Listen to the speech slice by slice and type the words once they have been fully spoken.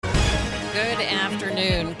Good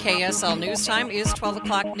afternoon. KSL News Time is 12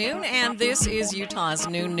 o'clock noon, and this is Utah's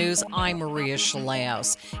Noon News. I'm Maria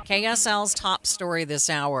Shalaos. KSL's top story this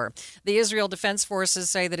hour. The Israel Defense Forces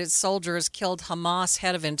say that its soldiers killed Hamas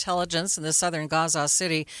head of intelligence in the southern Gaza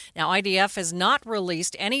city. Now, IDF has not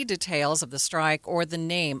released any details of the strike or the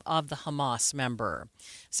name of the Hamas member.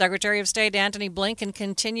 Secretary of State Antony Blinken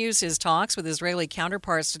continues his talks with Israeli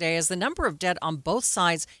counterparts today as the number of dead on both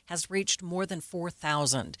sides has reached more than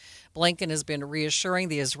 4,000. Blinken has been reassuring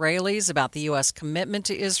the Israelis about the U.S. commitment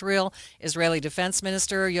to Israel. Israeli Defense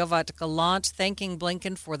Minister Yoav Gallant thanking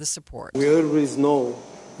Blinken for the support. We always knew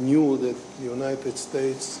that the United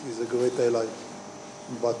States is a great ally.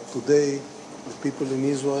 But today, the people in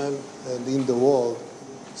Israel and in the world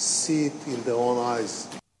see it in their own eyes.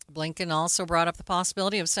 Blinken also brought up the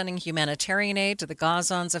possibility of sending humanitarian aid to the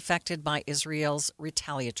Gazans affected by Israel's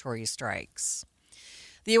retaliatory strikes.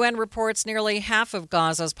 The UN reports nearly half of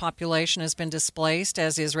Gaza's population has been displaced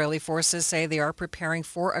as Israeli forces say they are preparing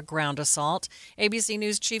for a ground assault. ABC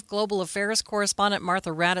News Chief Global Affairs correspondent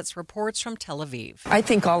Martha Raddatz reports from Tel Aviv. I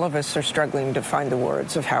think all of us are struggling to find the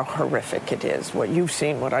words of how horrific it is. What you've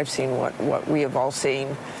seen, what I've seen, what we have all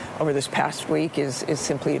seen over this past week is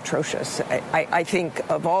simply atrocious. I think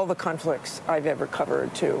of all the conflicts I've ever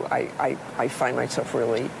covered, too, I find myself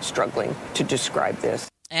really struggling to describe this.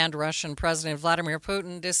 And Russian President Vladimir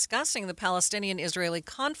Putin discussing the Palestinian-Israeli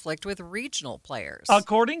conflict with regional players.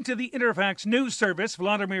 According to the Interfax news service,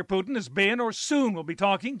 Vladimir Putin has been or soon will be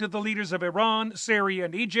talking to the leaders of Iran, Syria,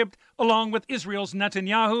 and Egypt, along with Israel's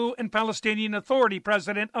Netanyahu and Palestinian Authority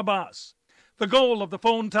President Abbas. The goal of the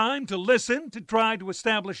phone time to listen, to try to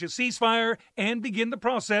establish a ceasefire and begin the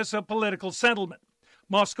process of political settlement.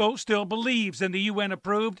 Moscow still believes in the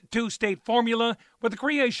UN-approved two-state formula with the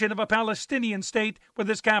creation of a Palestinian state with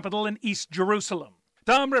its capital in East Jerusalem.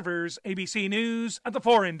 Tom Rivers, ABC News at the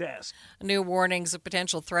Foreign Desk. New warnings of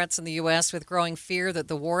potential threats in the U.S. with growing fear that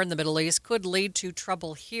the war in the Middle East could lead to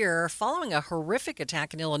trouble here following a horrific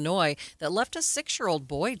attack in Illinois that left a 6-year-old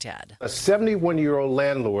boy dead. A 71-year-old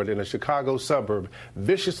landlord in a Chicago suburb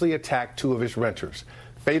viciously attacked 2 of his renters,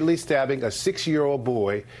 fatally stabbing a 6-year-old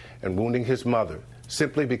boy and wounding his mother,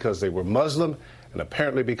 simply because they were Muslim and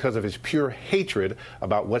apparently because of his pure hatred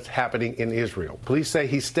about what's happening in Israel. Police say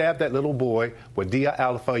he stabbed that little boy, Wadia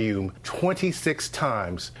Al-Fayoum, 26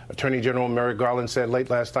 times. Attorney General Merrick Garland said late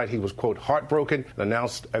last night he was, quote, heartbroken and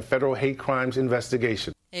announced a federal hate crimes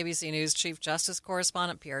investigation. ABC News Chief Justice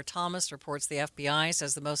Correspondent Pierre Thomas reports the FBI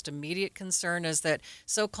says the most immediate concern is that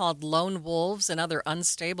so-called lone wolves and other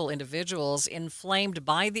unstable individuals inflamed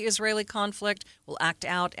by the Israeli conflict will act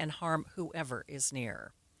out and harm whoever is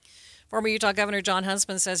near. Former Utah Governor John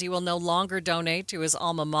Huntsman says he will no longer donate to his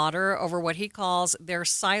alma mater over what he calls their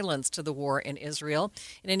silence to the war in Israel.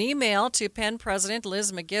 In an email to Penn President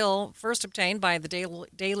Liz McGill, first obtained by the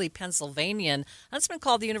Daily Pennsylvanian, Huntsman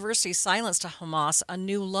called the university's silence to Hamas a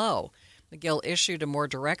new low. McGill issued a more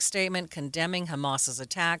direct statement condemning Hamas's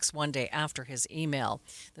attacks one day after his email.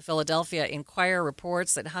 The Philadelphia Inquirer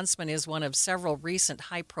reports that Huntsman is one of several recent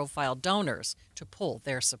high-profile donors to pull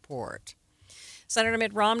their support. Senator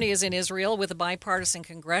Mitt Romney is in Israel with a bipartisan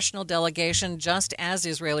congressional delegation just as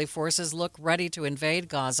Israeli forces look ready to invade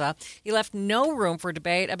Gaza. He left no room for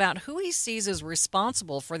debate about who he sees as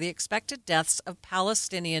responsible for the expected deaths of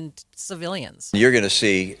Palestinian civilians. You're going to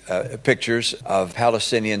see pictures of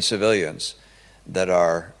Palestinian civilians that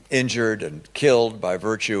are injured and killed by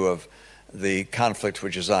virtue of the conflict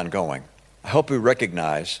which is ongoing. I hope we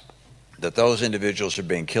recognize that those individuals are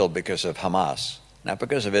being killed because of Hamas, not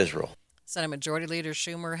because of Israel. Senate Majority Leader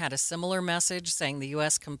Schumer had a similar message, saying the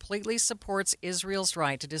U.S. completely supports Israel's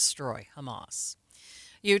right to destroy Hamas.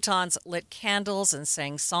 Utahns lit candles and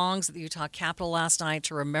sang songs at the Utah Capitol last night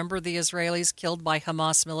to remember the Israelis killed by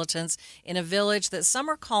Hamas militants in a village that some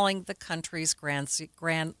are calling the country's ground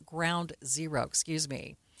zero.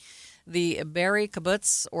 The Beri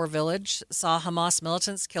kibbutz, or village, saw Hamas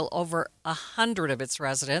militants kill over 100 of its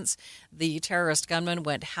residents. The terrorist gunmen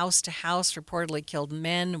went house to house, reportedly killed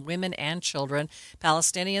men, women, and children.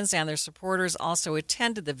 Palestinians and their supporters also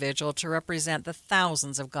attended the vigil to represent the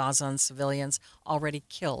thousands of Gazan civilians already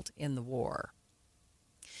killed in the war.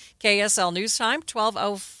 KSL News Time,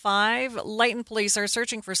 12:05. Layton police are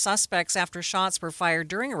searching for suspects after shots were fired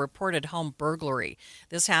during a reported home burglary.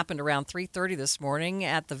 This happened around 3:30 this morning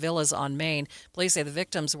at the Villas on Main. Police say the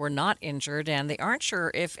victims were not injured, and they aren't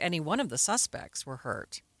sure if any one of the suspects were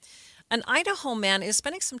hurt. An Idaho man is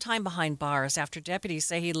spending some time behind bars after deputies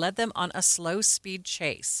say he led them on a slow-speed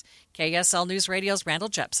chase. KSL News Radio's Randall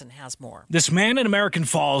Jepson has more. This man in American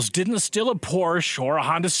Falls didn't steal a Porsche or a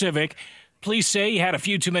Honda Civic. Police say he had a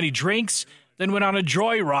few too many drinks, then went on a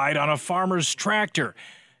joyride on a farmer's tractor.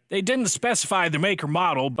 They didn't specify the make or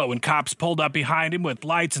model, but when cops pulled up behind him with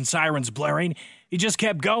lights and sirens blaring, he just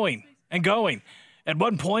kept going and going. At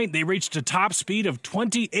one point, they reached a top speed of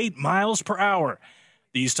 28 miles per hour.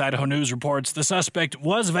 The East Idaho News reports the suspect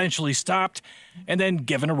was eventually stopped and then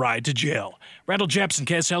given a ride to jail. Randall Jepson,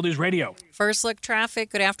 KSL News Radio. First look traffic.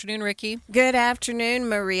 Good afternoon, Ricky. Good afternoon,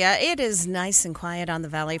 Maria. It is nice and quiet on the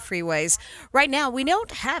Valley freeways. Right now, we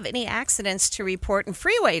don't have any accidents to report, and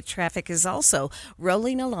freeway traffic is also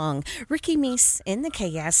rolling along. Ricky Meese in the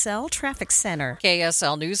KSL Traffic Center.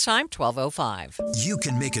 KSL News Time, 12:05. You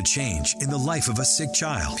can make a change in the life of a sick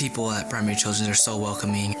child. People at Primary Children's are so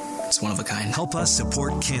welcoming. It's one of a kind. Help us support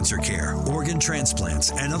cancer care, organ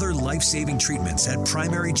transplants, and other life-saving treatments at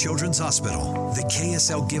Primary Children's Hospital. The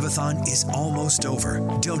KSL Give-a-thon is almost over.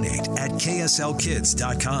 Donate at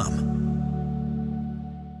kslkids.com.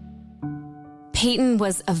 Peyton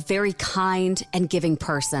was a very kind and giving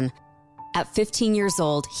person. At 15 years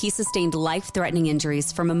old, he sustained life-threatening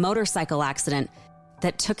injuries from a motorcycle accident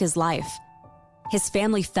that took his life. His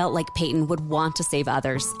family felt like Peyton would want to save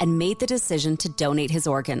others and made the decision to donate his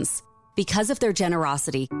organs. Because of their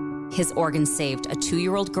generosity, his organs saved a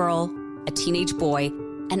 2-year-old girl, a teenage boy,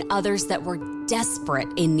 and others that were desperate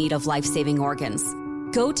in need of life-saving organs.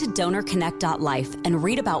 Go to donorconnect.life and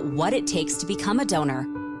read about what it takes to become a donor.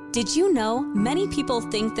 Did you know many people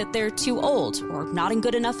think that they're too old or not in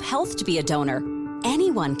good enough health to be a donor?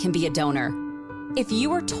 Anyone can be a donor. If you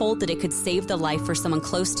were told that it could save the life for someone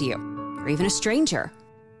close to you, or even a stranger,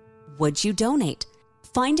 would you donate?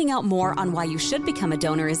 Finding out more on why you should become a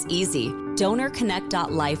donor is easy.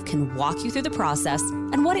 DonorConnect.life can walk you through the process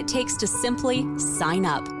and what it takes to simply sign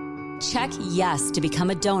up. Check yes to become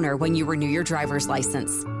a donor when you renew your driver's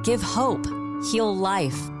license. Give hope. Heal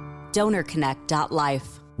life.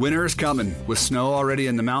 DonorConnect.life. Winter is coming. With snow already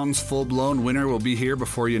in the mountains, full-blown winter will be here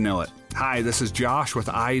before you know it. Hi, this is Josh with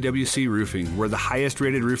IWC Roofing. We're the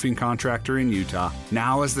highest-rated roofing contractor in Utah.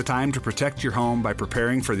 Now is the time to protect your home by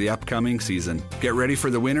preparing for the upcoming season. Get ready for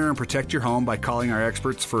the winter and protect your home by calling our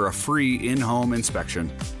experts for a free in-home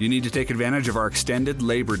inspection. You need to take advantage of our extended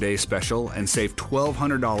Labor Day special and save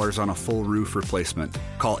 $1,200 on a full roof replacement.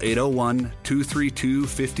 Call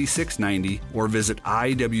 801-232-5690 or visit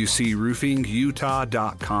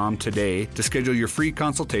iwcroofingutah.com today to schedule your free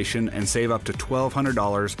consultation and save up to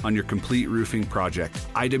 $1,200 on your complete roofing project.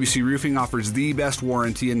 IWC Roofing offers the best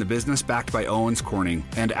warranty in the business, backed by Owens Corning,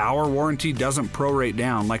 and our warranty doesn't prorate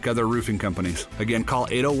down like other roofing companies. Again, call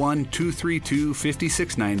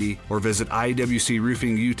 801-232-5690 or visit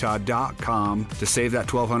iwcroofingutah.com to save that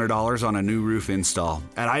 $1,200 on a new roof install.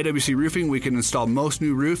 At IWC Roofing, we can install most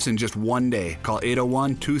new roofs in just one day. Call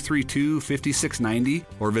 801-232-5690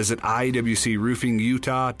 or visit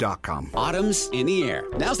iwcroofingutah.com. Autumn's in the air.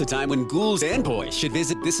 Now's the time when ghouls and boys should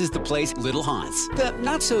visit This Is the Place Little Haunts. The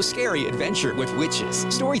not-so-scary adventure with witches,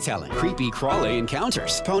 storytelling, creepy crawly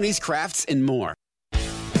encounters, ponies, crafts, and more.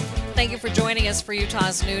 Thank you for joining us for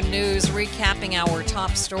Utah's Noon News. Recapping our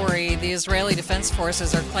top story, the Israeli Defense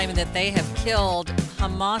Forces are claiming that they have killed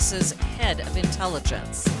Hamas's head of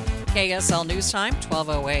intelligence. KSL News Time,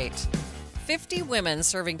 12:08. 50 women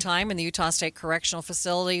serving time in the Utah State Correctional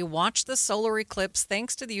Facility watched the solar eclipse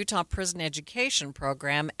thanks to the Utah Prison Education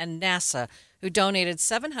Program and NASA, who donated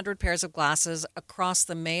 700 pairs of glasses across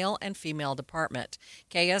the male and female department.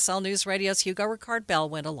 KSL News Radio's Hugo Ricard-Bell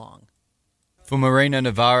went along. For Marina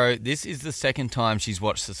Navarro, this is the second time she's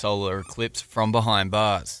watched the solar eclipse from behind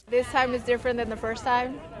bars. This time is different than the first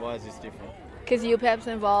time. Why is this different? Because UPEP's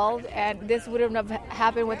involved, and this wouldn't have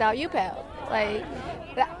happened without UPEP. Like,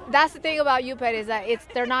 that's the thing about UPEP is that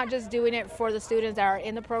they're not just doing it for the students that are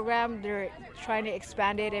in the program. They're trying to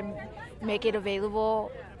expand it and make it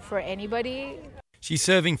available for anybody. She's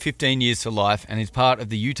serving 15 years to life and is part of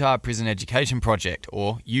the Utah Prison Education Project,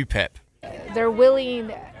 or UPEP. They're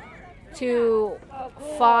willing to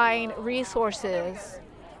find resources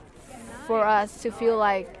for us to feel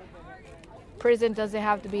like prison doesn't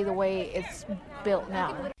have to be the way it's built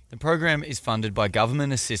now. The program is funded by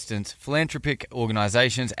government assistance, philanthropic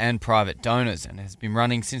organisations and private donors and has been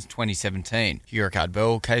running since 2017. Hugo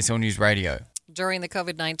Ricard-Bell, KSL News Radio. During the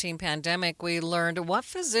COVID-19 pandemic, we learned what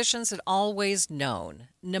physicians had always known.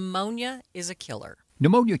 Pneumonia is a killer.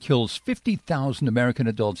 Pneumonia kills 50,000 American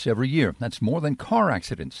adults every year. That's more than car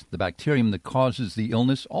accidents. The bacterium that causes the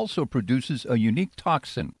illness also produces a unique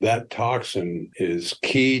toxin. That toxin is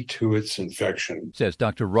key to its infection, says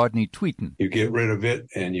Dr. Rodney Tweeten. You get rid of it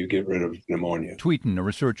and you get rid of pneumonia. Tweeten, a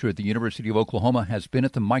researcher at the University of Oklahoma, has been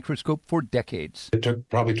at the microscope for decades. It took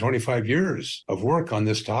probably 25 years of work on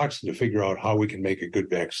this toxin to figure out how we can make a good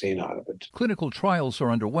vaccine out of it. Clinical trials are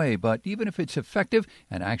underway, but even if it's effective,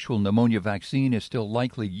 an actual pneumonia vaccine is still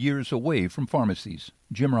likely years away from pharmacies.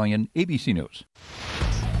 Jim Ryan, ABC News.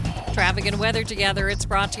 Traffic and weather together. It's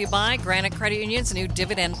brought to you by Granite Credit Union's new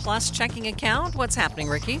Dividend Plus checking account. What's happening,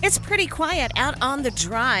 Ricky? It's pretty quiet out on the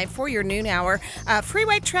drive for your noon hour.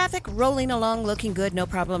 Freeway traffic rolling along, looking good. No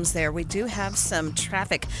problems there. We do have some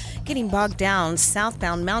traffic getting bogged down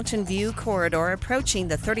southbound Mountain View corridor approaching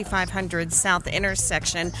the 3500 South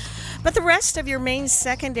intersection. But the rest of your main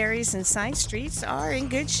secondaries and side streets are in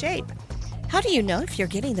good shape. How do you know if you're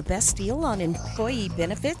getting the best deal on employee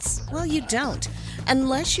benefits? Well, you don't,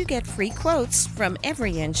 unless you get free quotes from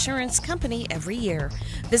every insurance company every year.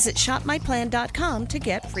 Visit shopmyplan.com to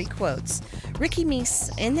get free quotes. Ricky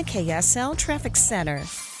Meese in the KSL Traffic Center.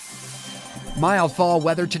 Mild fall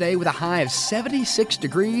weather today with a high of 76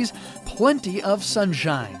 degrees, plenty of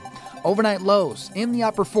sunshine. Overnight lows in the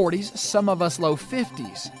upper 40s, some of us low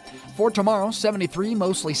 50s. For tomorrow, 73,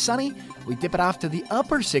 mostly sunny. We dip it off to the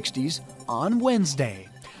upper 60s on Wednesday.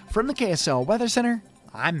 From the KSL Weather Center,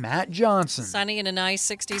 I'm Matt Johnson. Sunny and a nice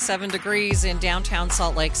 67 degrees in downtown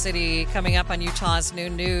Salt Lake City. Coming up on Utah's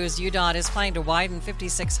Noon News, UDOT is planning to widen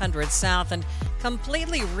 5600 South and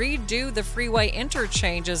completely redo the freeway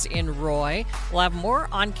interchanges in Roy. We'll have more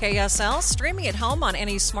on KSL, streaming at home on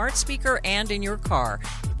any smart speaker and in your car.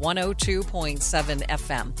 102.7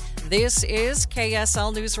 FM. This is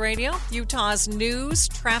KSL News Radio, Utah's news,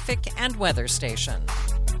 traffic, and weather station.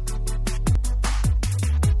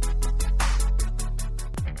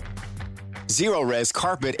 Zero Res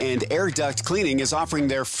Carpet and Air Duct Cleaning is offering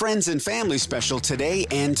their Friends and Family special today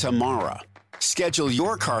and tomorrow. Schedule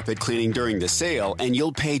your carpet cleaning during the sale and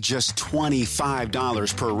you'll pay just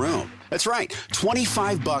 $25 per room. That's right,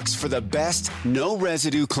 $25 for the best, no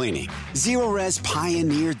residue cleaning. Zero Res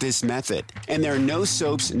pioneered this method, and their no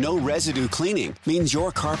soaps, no residue cleaning means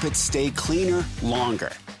your carpets stay cleaner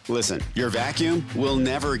longer. Listen, your vacuum will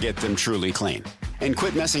never get them truly clean. And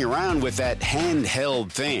quit messing around with that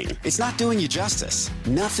handheld thing. It's not doing you justice.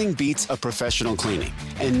 Nothing beats a professional cleaning,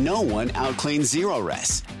 and no one outcleans Zero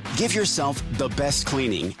Res. Give yourself the best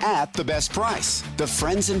cleaning at the best price. The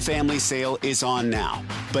Friends and Family sale is on now,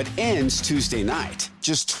 but ends Tuesday night.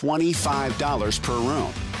 Just $25 per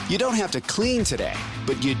room. You don't have to clean today,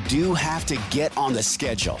 but you do have to get on the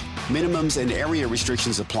schedule. Minimums and area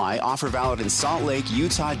restrictions apply. Offer valid in Salt Lake,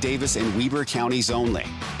 Utah, Davis, and Weber counties only.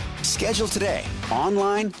 Schedule today,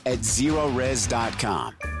 online at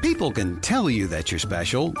zerores.com. People can tell you that you're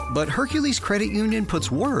special, but Hercules Credit Union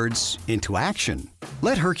puts words into action.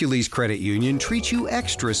 Let Hercules Credit Union treat you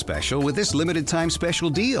extra special with this limited time special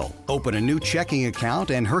deal. Open a new checking account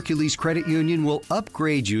and Hercules Credit Union will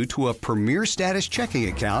upgrade you to a premier status checking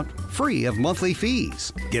account free of monthly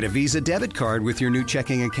fees. Get a Visa debit card with your new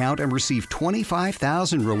checking account and receive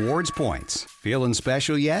 25,000 rewards points. Feeling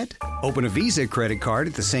special yet? Open a Visa credit card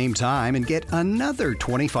at the same time and get another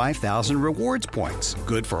 25,000 rewards points.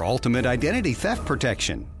 Good for ultimate identity theft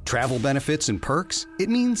protection. Travel benefits and perks? It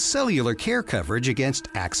means cellular care coverage against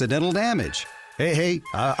accidental damage. Hey,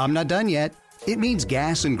 I'm not done yet. It means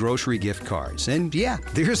gas and grocery gift cards. And yeah,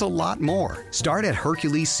 there's a lot more. Start at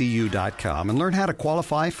HerculesCU.com and learn how to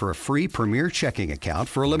qualify for a free premier checking account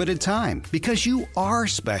for a limited time because you are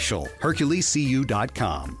special.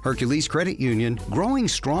 HerculesCU.com. Hercules Credit Union, growing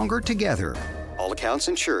stronger together. All accounts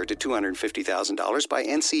insured to $250,000 by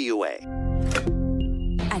NCUA.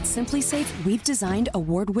 At SimpliSafe, we've designed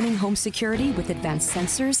award-winning home security with advanced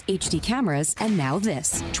sensors, HD cameras, and now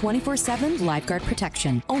this, 24/7 LiveGuard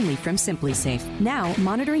protection, only from SimpliSafe. Now,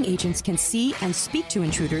 monitoring agents can see and speak to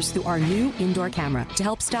intruders through our new indoor camera to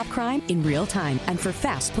help stop crime in real time and for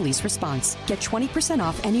fast police response. Get 20%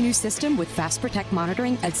 off any new system with Fast Protect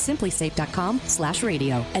monitoring at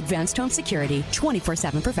simplisafe.com/radio. Advanced home security,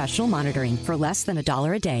 24/7 professional monitoring for less than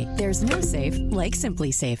 $1 a day. There's no safe like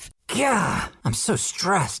SimpliSafe. Yeah, I'm so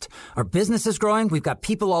stressed. Our business is growing. We've got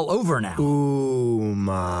people all over now.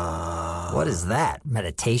 Ooma. What is that?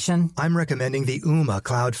 Meditation? I'm recommending the Ooma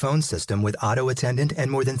cloud phone system with auto attendant and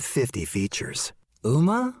more than 50 features.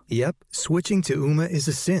 Ooma? Yep, switching to Ooma is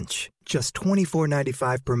a cinch. Just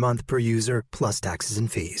 $24.95 per month per user, plus taxes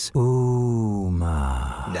and fees.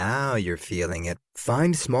 Ooma. Now you're feeling it.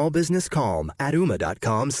 Find small business calm at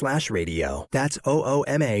ooma.com/radio. That's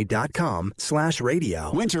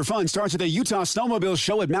OOMA.com/radio. Winter fun starts at the Utah Snowmobile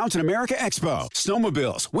Show at Mountain America Expo.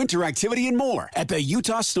 Snowmobiles, winter activity, and more at the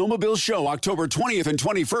Utah Snowmobile Show, October 20th and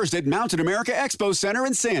 21st at Mountain America Expo Center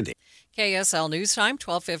in Sandy. KSL News Time,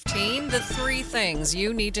 12:15. The three things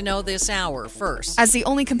you need to know this hour. First, as the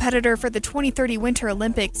only competitor for the 2030 Winter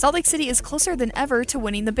Olympics, Salt Lake City is closer than ever to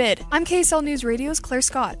winning the bid. I'm KSL News Radio's Claire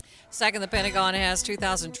Scott. Second, the Pentagon has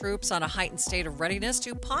 2,000 troops on a heightened state of readiness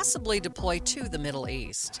to possibly deploy to the Middle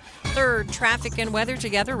East. Third, traffic and weather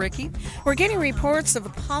together. Ricky? We're getting reports of a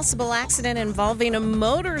possible accident involving a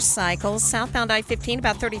motorcycle southbound I-15,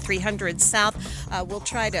 about 3300 south. We'll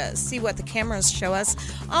try to see what the cameras show us.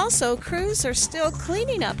 Also, crews are still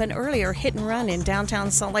cleaning up an earlier hit and run in downtown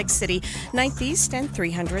Salt Lake City, 9th East and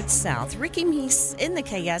 300 South. Ricky Meese in the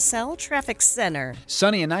KSL Traffic Center.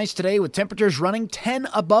 Sunny and nice today with temperatures running 10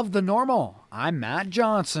 above the normal. I'm Matt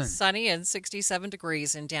Johnson. Sunny and 67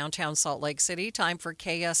 degrees in downtown Salt Lake City. Time for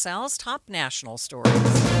KSL's top national stories.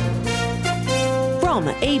 From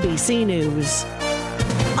ABC News,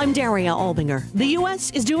 I'm Daria Albinger. The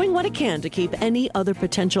U.S. is doing what it can to keep any other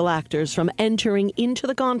potential actors from entering into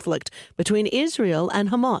the conflict between Israel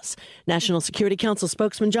and Hamas. National Security Council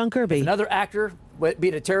spokesman John Kirby. If another actor, be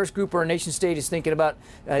it a terrorist group or a nation state, is thinking about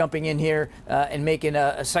jumping in here and making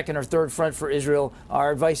a second or third front for Israel,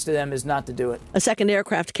 our advice to them is not to do it. A second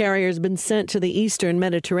aircraft carrier has been sent to the eastern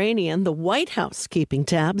Mediterranean. The White House keeping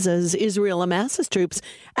tabs as Israel amasses troops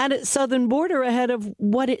at its southern border ahead of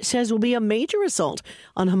what it says will be a major assault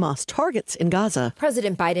on Hamas targets in Gaza.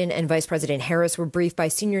 President Biden and Vice President Harris were briefed by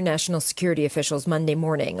senior national security officials Monday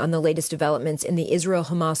morning on the latest developments in the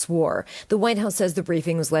Israel-Hamas war. The White House says the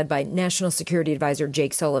briefing was led by National Security Advisor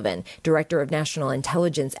Jake Sullivan, Director of National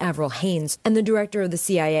Intelligence Avril Haines, and the Director of the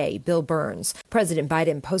CIA, Bill Burns. President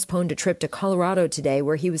Biden postponed a trip to Colorado today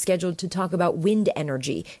where he was scheduled to talk about wind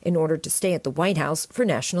energy in order to stay at the White House for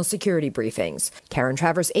national security briefings. Karen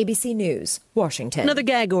Travers, ABC News, Washington. Another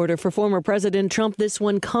gag order for former President Trump. This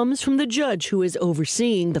one comes from the judge who is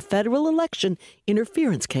overseeing the federal election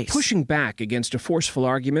interference case. Pushing back against a forceful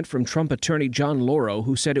argument from Trump attorney John Lauro,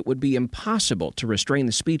 who said it would be impossible to restrain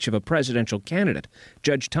the speech of a presidential candidate.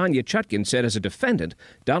 Judge Tanya Chutkin said as a defendant,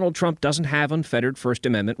 Donald Trump doesn't have unfettered First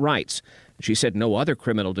Amendment rights. She said no other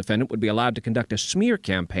criminal defendant would be allowed to conduct a smear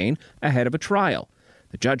campaign ahead of a trial.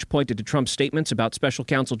 The judge pointed to Trump's statements about special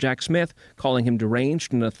counsel Jack Smith, calling him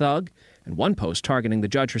deranged and a thug, and one post targeting the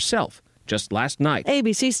judge herself just last night.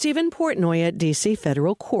 ABC Stephen Portnoy at D.C.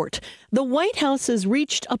 Federal Court. The White House has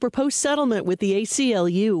reached a proposed settlement with the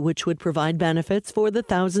ACLU, which would provide benefits for the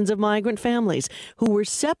thousands of migrant families who were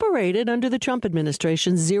separated under the Trump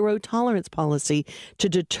administration's zero-tolerance policy to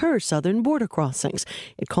deter southern border crossings.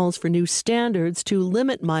 It calls for new standards to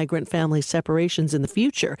limit migrant family separations in the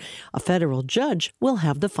future. A federal judge will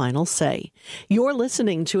have the final say. You're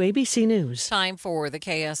listening to ABC News. Time for the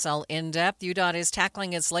KSL In-Depth. UDOT is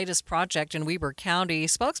tackling its latest project in Weber County.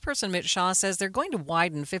 Spokesperson Mitch Shaw says they're going to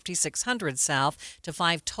widen 5600 South to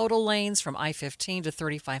 5 total lanes from I-15 to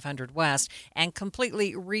 3500 West and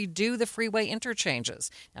completely redo the freeway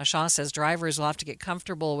interchanges. Now, Shaw says drivers will have to get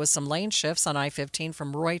comfortable with some lane shifts on I-15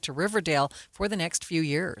 from Roy to Riverdale for the next few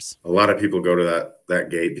years. A lot of people go to that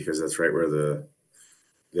gate because that's right where the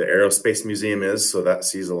Aerospace Museum is, so that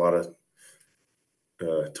sees a lot of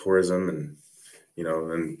tourism and,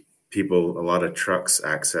 and people, a lot of trucks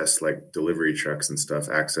access, like delivery trucks and stuff,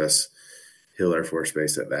 access Hill Air Force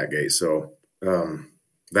Base at that gate. So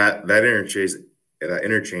that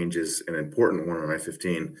interchange is an important one on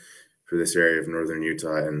I-15 for this area of northern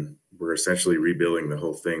Utah, and we're essentially rebuilding the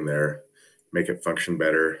whole thing there, make it function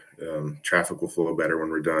better. Traffic will flow better when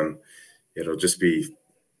we're done. It'll just be,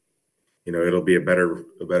 it'll be a better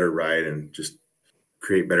ride and just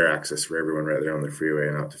create better access for everyone right there on the freeway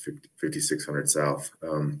and out to 5600 South.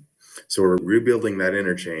 So we're rebuilding that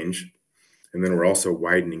interchange, and then we're also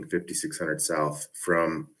widening 5600 South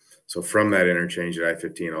from that interchange at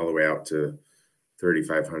I-15 all the way out to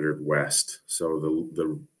 3500 West. So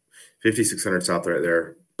the 5600 South right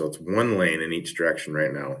there, so it's 1 lane in each direction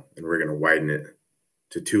right now, and we're going to widen it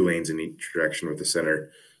to 2 lanes in each direction with the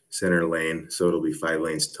center lane, so it'll be 5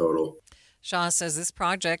 lanes total. Shaw says this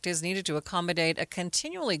project is needed to accommodate a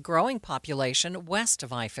continually growing population west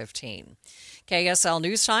of I-15. KSL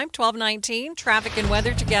News Time, 12:19. Traffic and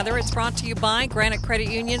weather together. It's brought to you by Granite Credit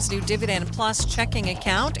Union's new Dividend Plus checking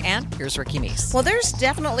account. And here's Ricky Meese. Well, there's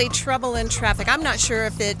definitely trouble in traffic. I'm not sure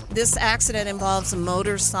if this accident involves a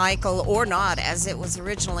motorcycle or not, as it was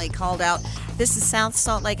originally called out. This is South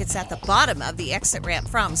Salt Lake. It's at the bottom of the exit ramp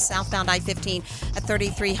from southbound I-15 at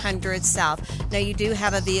 3300 South. Now, you do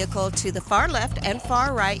have a vehicle to the far left and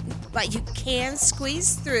far right, but you can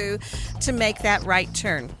squeeze through to make that right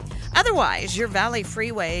turn. Otherwise, your Valley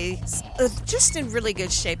Freeway just in really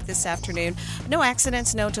good shape this afternoon. No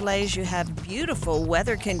accidents, no delays. You have beautiful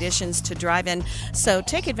weather conditions to drive in, so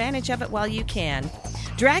take advantage of it while you can.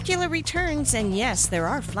 Dracula returns, and yes, there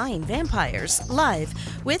are flying vampires, live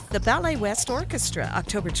with the Ballet West Orchestra,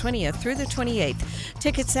 October 20th through the 28th.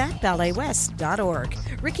 Tickets at balletwest.org.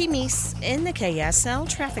 Ricky Meese in the KSL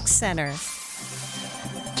Traffic Center.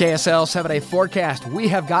 KSL 7-day forecast. We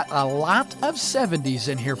have got a lot of 70s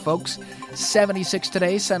in here, folks. 76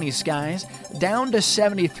 today, sunny skies. Down to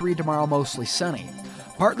 73 tomorrow, mostly sunny.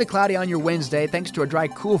 Partly cloudy on your Wednesday. Thanks to a dry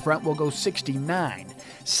cool front, we'll go 69.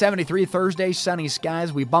 73 Thursday, sunny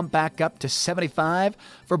skies. We bump back up to 75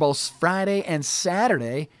 for both Friday and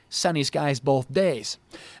Saturday. Sunny skies both days.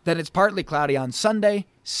 Then it's partly cloudy on Sunday,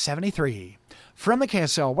 73. From the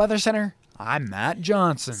KSL Weather Center, I'm Matt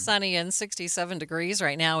Johnson. Sunny and 67 degrees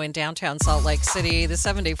right now in downtown Salt Lake City. The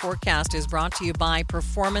 7-day forecast is brought to you by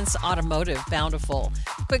Performance Automotive Bountiful.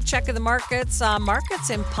 Quick check of the markets. Markets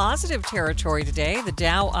in positive territory today. The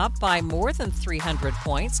Dow up by more than 300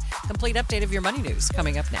 points. Complete update of your money news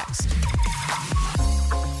coming up next.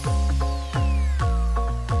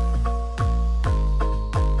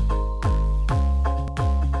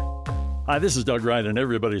 Hi, this is Doug Wright, and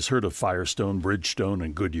everybody's heard of Firestone, Bridgestone,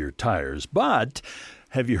 and Goodyear tires. But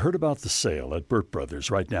have you heard about the sale at Burt Brothers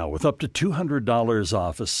right now with up to $200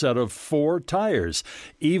 off a set of 4 tires?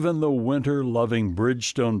 Even the winter-loving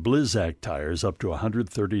Bridgestone Blizzak tires up to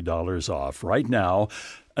 $130 off right now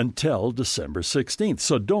until December 16th.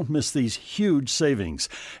 So don't miss these huge savings.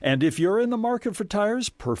 And if you're in the market for tires,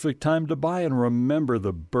 perfect time to buy. And remember,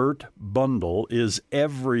 the Burt Bundle is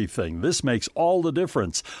everything. This makes all the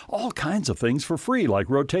difference. All kinds of things for free, like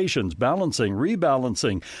rotations, balancing,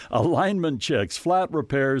 rebalancing, alignment checks, flat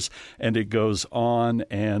repairs, and it goes on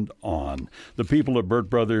and on. The people at Burt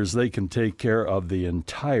Brothers, they can take care of the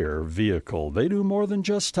entire vehicle. They do more than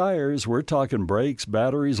just tires. We're talking brakes,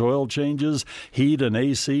 batteries, oil changes, heat and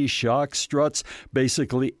AC, shocks, struts,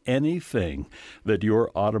 basically anything that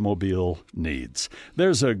your automobile needs.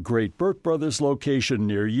 There's a great Burt Brothers location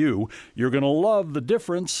near you. You're going to love the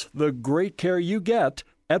difference, the great care you get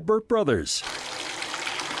at Burt Brothers.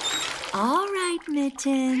 All right,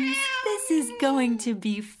 Mittens. This is going to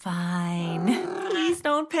be fine. Please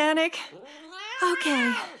don't panic.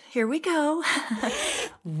 Okay, here we go.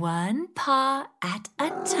 One paw at a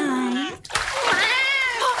time.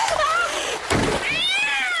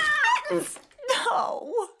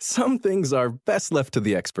 No. Some things are best left to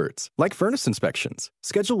the experts, like furnace inspections.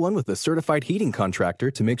 Schedule one with a certified heating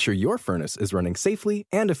contractor to make sure your furnace is running safely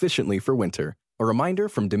and efficiently for winter. A reminder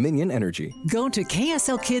from Dominion Energy. Go to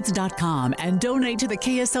KSLkids.com and donate to the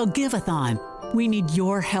KSL Give-a-thon. We need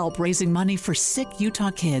your help raising money for sick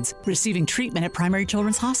Utah kids receiving treatment at Primary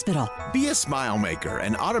Children's Hospital. Be a smile maker.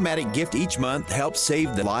 An automatic gift each month helps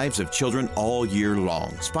save the lives of children all year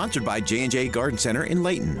long. Sponsored by J&J Garden Center in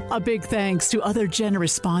Layton. A big thanks to other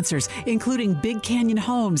generous sponsors, including Big Canyon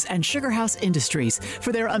Homes and Sugar House Industries,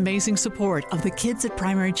 for their amazing support of the kids at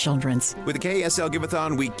Primary Children's. With the KSL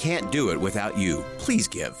Give-a-thon, we can't do it without you. Please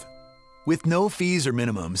give. With no fees or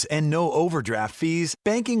minimums and no overdraft fees,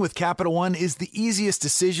 banking with Capital One is the easiest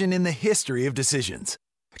decision in the history of decisions.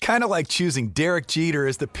 Kind of like choosing Derek Jeter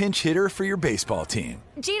as the pinch hitter for your baseball team.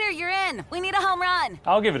 Jeter, you're in. We need a home run.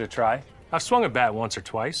 I'll give it a try. I've swung a bat once or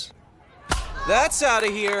twice. That's out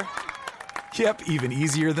of here. Yep, even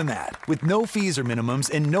easier than that. With no fees or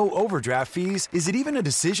minimums and no overdraft fees, is it even a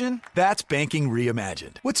decision? That's banking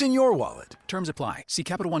reimagined. What's in your wallet? Terms apply. See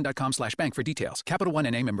CapitalOne.com/bank for details. Capital One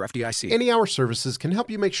NA, member FDIC. Any Hour Services can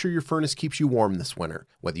help you make sure your furnace keeps you warm this winter.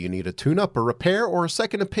 Whether you need a tune-up, a repair, or a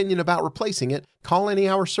second opinion about replacing it, call Any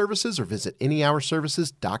Hour Services or visit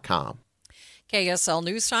anyhourservices.com. KSL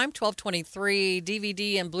News Time, 1223.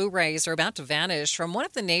 DVD and Blu-rays are about to vanish from one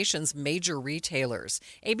of the nation's major retailers.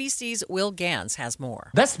 ABC's Will Gans has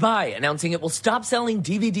more. Best Buy announcing it will stop selling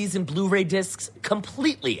DVDs and Blu-ray discs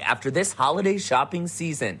completely after this holiday shopping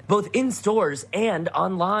season, both in stores and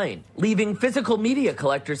online, leaving physical media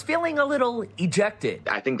collectors feeling a little ejected.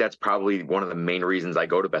 I think that's probably one of the main reasons I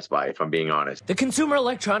go to Best Buy, if I'm being honest. The consumer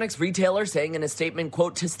electronics retailer saying in a statement,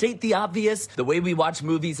 quote, "To state the obvious, the way we watch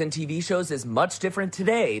movies and TV shows is much different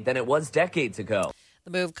today than it was decades ago."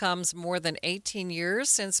 The move comes more than 18 years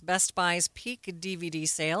since Best Buy's peak DVD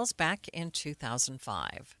sales back in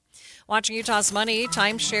 2005. Watching Utah's Money,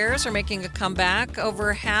 timeshares are making a comeback.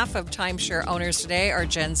 Over half of timeshare owners today are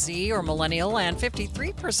Gen Z or millennial, and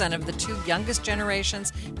 53% of the two youngest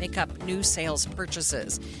generations make up new sales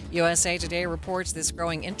purchases. USA Today reports this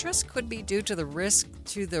growing interest could be due to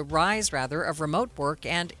the rise of remote work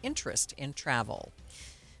and interest in travel.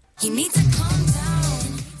 You need to calm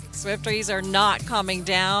down. Swifties are not calming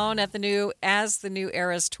down as the new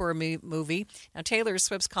Eras Tour movie. Now, Taylor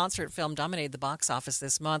Swift's concert film dominated the box office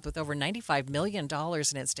this month with over $95 million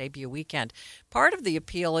in its debut weekend. Part of the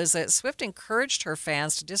appeal is that Swift encouraged her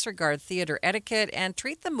fans to disregard theater etiquette and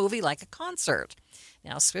treat the movie like a concert.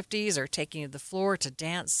 Now, Swifties are taking to the floor to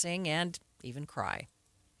dance, sing, and even cry.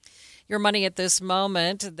 Your money at this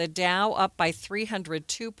moment, the Dow up by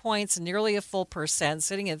 302 points, nearly a full percent,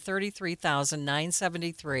 sitting at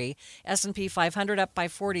 33,973. S&P 500 up by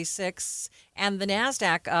 46, and the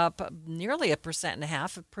Nasdaq up nearly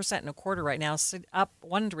 1.5% right now, up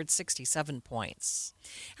 167 points.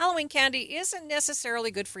 Halloween candy isn't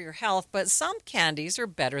necessarily good for your health, but some candies are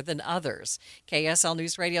better than others. KSL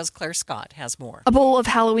News Radio's Claire Scott has more. A bowl of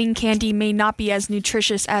Halloween candy may not be as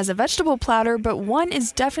nutritious as a vegetable platter, but one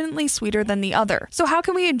is definitely sweeter than the other. So how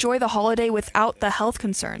can we enjoy the holiday without the health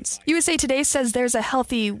concerns? USA Today says there's a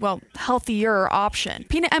healthier option.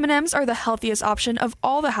 Peanut M&Ms are the healthiest option of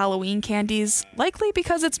all the Halloween candies, likely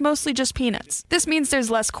because it's mostly just peanuts. This means there's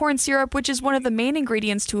less corn syrup, which is one of the main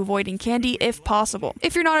ingredients to avoid in candy if possible.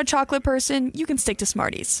 If you're not a chocolate person, you can stick to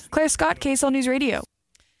Smarties. Claire Scott, KSL News Radio.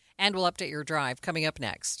 And we'll update your drive coming up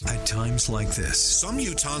next. At times like this, some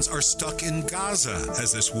Utahns are stuck in Gaza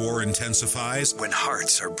as this war intensifies when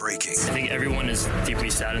hearts are breaking. I think everyone is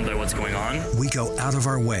deeply saddened by what's going on. We go out of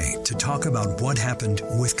our way to talk about what happened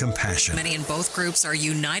with compassion. Many in both groups are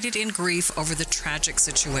united in grief over the tragic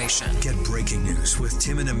situation. Get breaking news with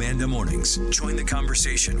Tim and Amanda mornings. Join the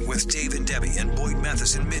conversation with Dave and Debbie and Boyd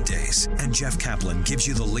Matheson middays. And Jeff Kaplan gives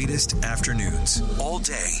you the latest afternoons. All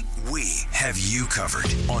day, we have you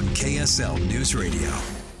covered on KSL News Radio.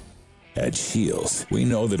 At Shields, we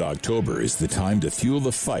know that October is the time to fuel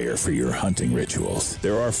the fire for your hunting rituals.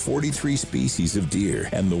 There are 43 species of deer,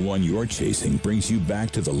 and the one you're chasing brings you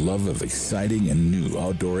back to the love of exciting and new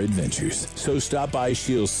outdoor adventures. So stop by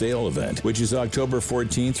Shields' sale event, which is October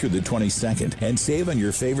 14th through the 22nd, and save on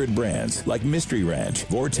your favorite brands like Mystery Ranch,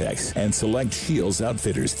 Vortex, and select Shields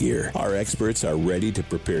Outfitters gear. Our experts are ready to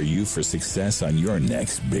prepare you for success on your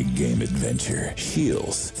next big game adventure.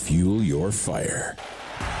 Shields, fuel your fire.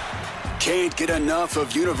 Can't get enough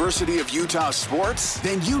of University of Utah sports?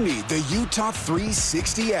 Then you need the Utah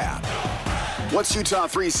 360 app. What's Utah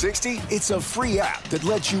 360? It's a free app that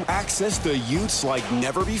lets you access the Utes like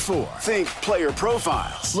never before. Think player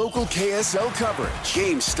profiles, local KSL coverage,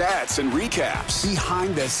 game stats and recaps,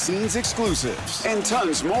 behind-the-scenes exclusives, and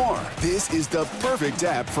tons more. This is the perfect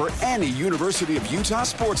app for any University of Utah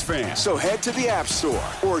sports fan. So head to the App Store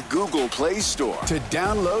or Google Play Store to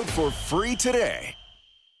download for free today.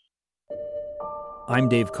 I'm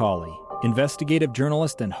Dave Cawley, investigative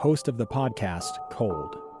journalist and host of the podcast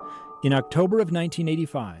Cold. In October of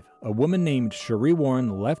 1985, a woman named Cherie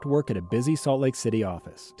Warren left work at a busy Salt Lake City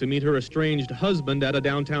office to meet her estranged husband at a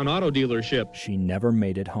downtown auto dealership. She never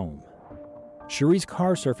made it home. Cherie's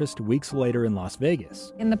car surfaced weeks later in Las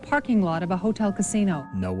Vegas. In the parking lot of a hotel casino.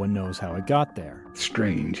 No one knows how it got there.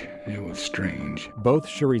 Strange. It was strange. Both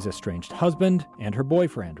Cherie's estranged husband and her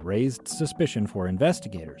boyfriend raised suspicion for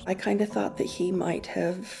investigators. I kind of thought that he might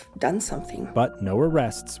have done something. But no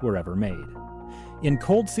arrests were ever made. In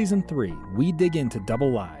Cold Season 3, we dig into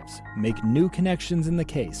double lives, make new connections in the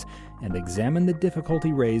case, and examine the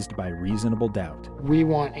difficulty raised by reasonable doubt. We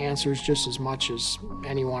want answers just as much as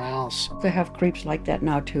anyone else. They have creeps like that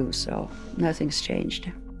now too, so nothing's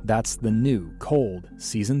changed. That's the new Cold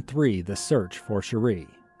Season 3, The Search for Cherie,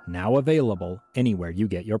 now available anywhere you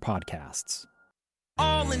get your podcasts.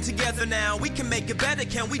 All in together now, we can make it better,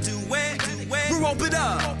 can we do it? We rope it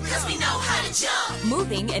up, cause we know how to jump.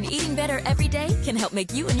 Moving and eating better every day can help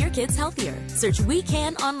make you and your kids healthier. Search We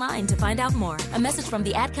Can online to find out more. A message from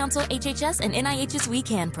the Ad Council, HHS, and NIH's We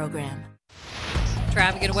Can program.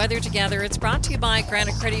 Traffic and weather together. It's brought to you by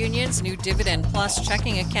Granite Credit Union's new Dividend Plus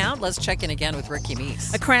checking account. Let's check in again with Ricky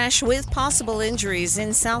Meese. A crash with possible injuries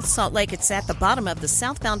in South Salt Lake. It's at the bottom of the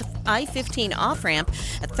southbound I-15 off-ramp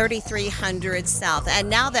at 3300 South. And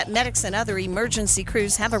now that medics and other emergency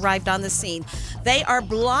crews have arrived on the scene, they are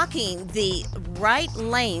blocking the right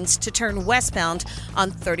lanes to turn westbound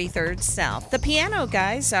on 33rd South. The Piano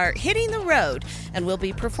Guys are hitting the road and will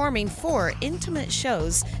be performing 4 intimate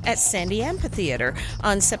shows at Sandy Amphitheater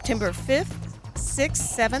on September 5th,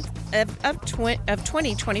 6th, 7th of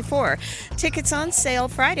 2024. Tickets on sale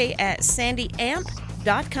Friday at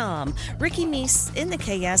sandyamp.com. Ricky Meese in the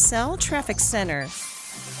KSL Traffic Center.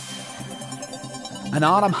 An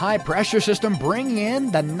autumn high-pressure system bringing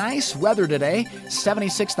in the nice weather today.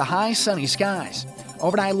 76 the high, sunny skies.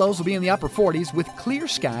 Overnight lows will be in the upper 40s with clear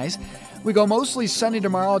skies. We go mostly sunny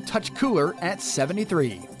tomorrow, a touch cooler at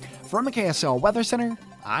 73. From the KSL Weather Center,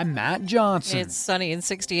 I'm Matt Johnson. It's sunny and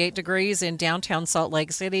 68 degrees in downtown Salt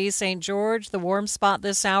Lake City. St. George, the warm spot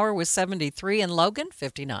this hour was 73, and Logan,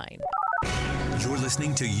 59. You're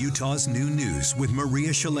listening to Utah's New News with Maria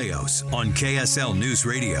Chaleos on KSL News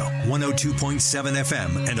Radio, 102.7 FM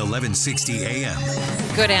and 1160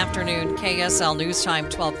 AM. Good afternoon. KSL News Time,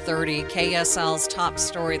 1230. KSL's top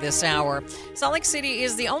story this hour. Salt Lake City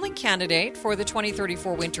is the only candidate for the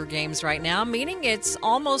 2034 Winter Games right now, meaning it's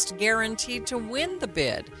almost guaranteed to win the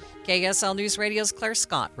bid. KSL News Radio's Claire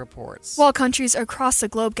Scott reports. While countries across the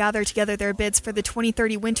globe gather together their bids for the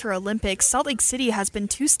 2030 Winter Olympics, Salt Lake City has been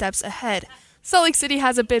 2 steps ahead. Salt Lake City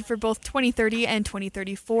has a bid for both 2030 and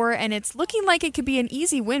 2034, and it's looking like it could be an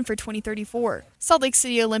easy win for 2034. Salt Lake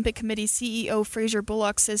City Olympic Committee CEO Fraser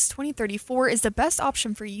Bullock says 2034 is the best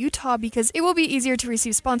option for Utah because it will be easier to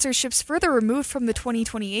receive sponsorships further removed from the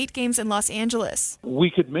 2028 games in Los Angeles.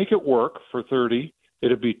 We could make it work for 30.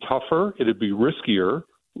 It'd be tougher. It'd be riskier.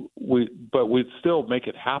 But we'd still make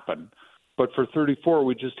it happen. But for 34,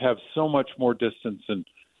 we just have so much more distance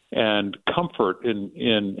and comfort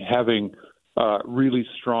in having really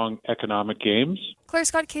strong economic games. Claire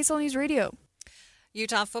Scott, KSL News Radio.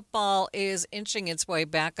 Utah football is inching its way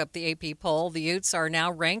back up the AP poll. The Utes are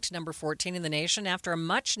now ranked number 14 in the nation after a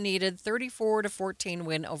much-needed 34-14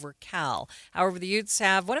 win over Cal. However, the Utes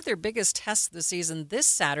have one of their biggest tests of the season this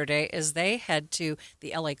Saturday as they head to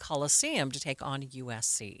the LA Coliseum to take on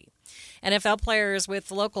USC. NFL players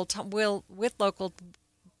with local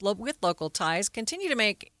ties continue to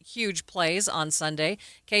make huge plays on Sunday.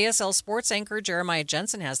 KSL sports anchor Jeremiah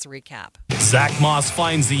Jensen has the recap. Zach Moss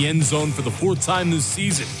finds the end zone for the 4th time this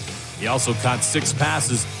season. He also caught 6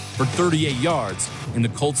 passes for 38 yards in the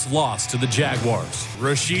Colts' loss to the Jaguars.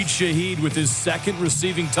 Rashid Shaheed with his 2nd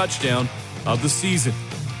receiving touchdown of the season.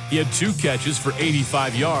 He had 2 catches for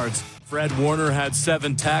 85 yards. Fred Warner had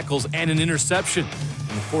 7 tackles and an interception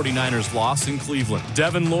in the 49ers' loss in Cleveland.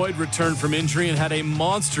 Devin Lloyd returned from injury and had a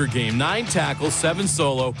monster game. 9 tackles, 7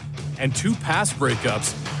 solo, and 2 pass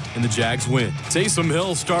breakups in the Jags' win. Taysom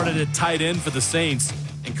Hill started at tight end for the Saints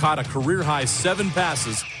and caught a career-high 7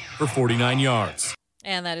 passes for 49 yards.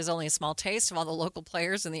 And that is only a small taste of all the local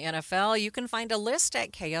players in the NFL. You can find a list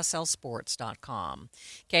at KSLSports.com.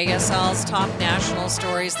 KSL's top national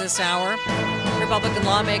stories this hour. Republican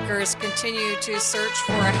lawmakers continue to search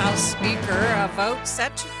for a House Speaker. A vote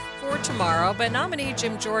set for tomorrow, but nominee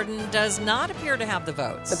Jim Jordan does not appear to have the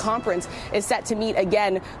votes. The conference is set to meet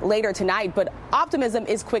again later tonight, but optimism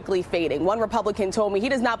is quickly fading. One Republican told me he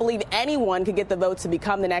does not believe anyone could get the votes to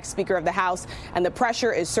become the next Speaker of the House, and the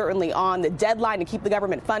pressure is certainly on. The deadline to keep the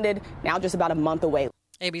government funded now just about a month away.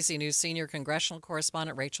 ABC News senior congressional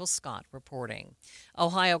correspondent Rachel Scott reporting.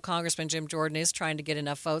 Ohio Congressman Jim Jordan is trying to get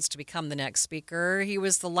enough votes to become the next speaker. He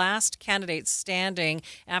was the last candidate standing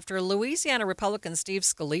after Louisiana Republican Steve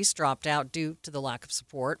Scalise dropped out due to the lack of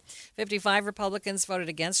support. 55 Republicans voted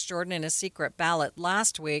against Jordan in a secret ballot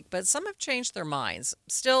last week, but some have changed their minds.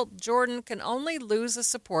 Still, Jordan can only lose the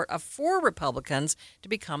support of 4 Republicans to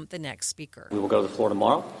become the next speaker. We will go to the floor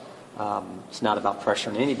tomorrow. It's not about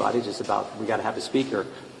pressuring anybody, it's just about we got to have a speaker.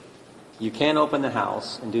 You can't open the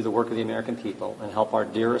House and do the work of the American people and help our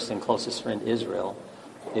dearest and closest friend Israel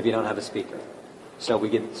if you don't have a speaker. So we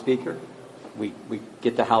get the speaker, we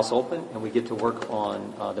get the House open, and we get to work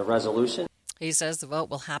on the resolution. He says the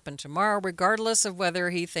vote will happen tomorrow, regardless of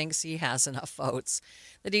whether he thinks he has enough votes.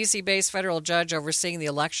 The D.C.-based federal judge overseeing the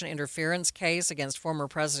election interference case against former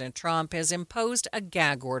President Trump has imposed a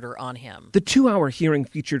gag order on him. The 2-hour hearing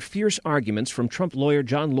featured fierce arguments from Trump lawyer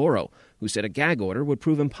John Lauro, who said a gag order would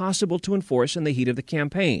prove impossible to enforce in the heat of the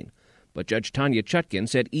campaign. But Judge Tanya Chutkin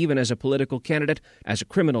said even as a political candidate, as a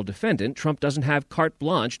criminal defendant, Trump doesn't have carte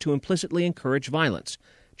blanche to implicitly encourage violence.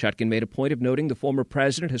 Chutkin made a point of noting the former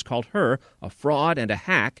president has called her a fraud and a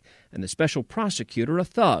hack, and the special prosecutor a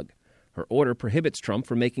thug. Her order prohibits Trump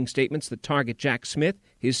from making statements that target Jack Smith,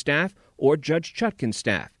 his staff, or Judge Chutkin's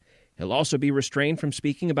staff. He'll also be restrained from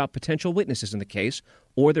speaking about potential witnesses in the case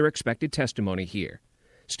or their expected testimony here.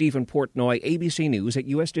 Stephen Portnoy, ABC News at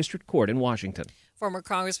U.S. District Court in Washington. Former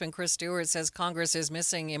Congressman Chris Stewart says Congress is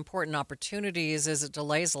missing important opportunities as it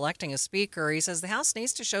delays electing a speaker. He says the House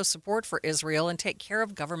needs to show support for Israel and take care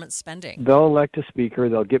of government spending. They'll elect a speaker,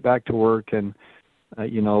 they'll get back to work, and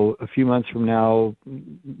a few months from now,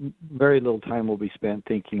 very little time will be spent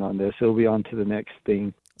thinking on this. It'll be on to the next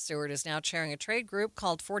thing. Stewart is now chairing a trade group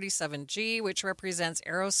called 47G, which represents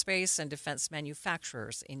aerospace and defense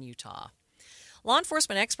manufacturers in Utah. Law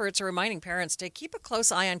enforcement experts are reminding parents to keep a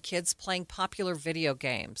close eye on kids playing popular video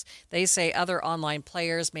games. They say other online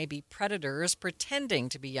players may be predators pretending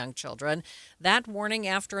to be young children. That warning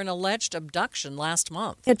after an alleged abduction last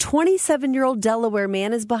month. A 27-year-old Delaware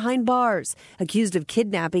man is behind bars, accused of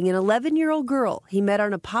kidnapping an 11-year-old girl he met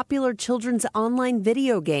on a popular children's online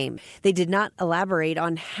video game. They did not elaborate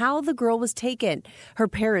on how the girl was taken. Her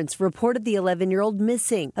parents reported the 11-year-old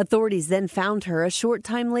missing. Authorities then found her a short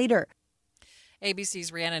time later.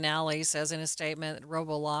 ABC's Rhiannon Alley says in a statement that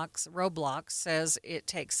Roblox says it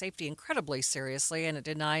takes safety incredibly seriously and it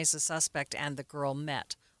denies the suspect and the girl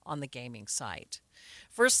met on the gaming site.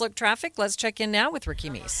 First Look Traffic, let's check in now with Ricky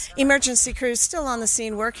Meese. Emergency crews still on the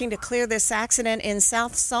scene working to clear this accident in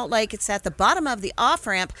South Salt Lake. It's at the bottom of the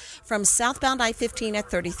off-ramp from southbound I-15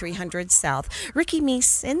 at 3300 South. Ricky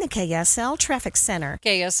Meese in the KSL Traffic Center.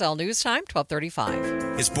 KSL News Time,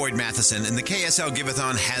 12:35. It's Boyd Matheson, and the KSL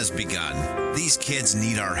Give-a-thon has begun. These kids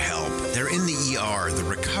need our help. They're in the ER, the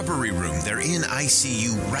recovery room. They're in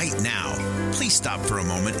ICU right now. Please stop for a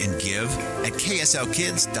moment and give at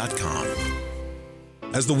kslkids.com.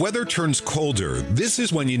 As the weather turns colder, this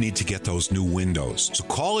is when you need to get those new windows. So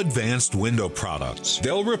call Advanced Window Products.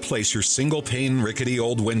 They'll replace your single-pane, rickety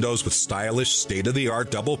old windows with stylish,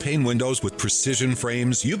 state-of-the-art double-pane windows with precision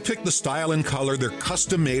frames. You pick the style and color. They're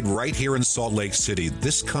custom-made right here in Salt Lake City.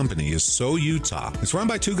 This company is so Utah. It's run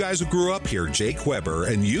by two guys who grew up here, Jake Weber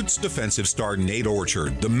and Utes defensive star Nate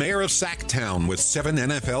Orchard, the mayor of Sacktown with 7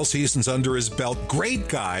 NFL seasons under his belt. Great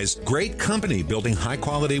guys, great company building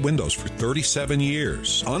high-quality windows for 37 years.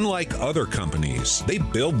 Unlike other companies, they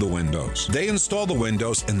build the windows, they install the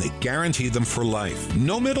windows, and they guarantee them for life.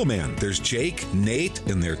 No middleman. There's Jake, Nate,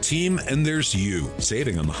 and their team, and there's you.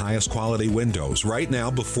 Saving on the highest quality windows. Right now,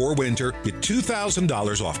 before winter, get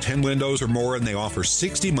 $2,000 off 10 windows or more, and they offer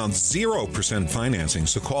 60 months, 0% financing.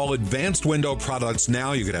 So call Advanced Window Products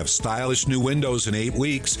now. You could have stylish new windows in 8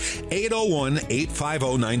 weeks.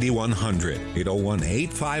 801-850-9100.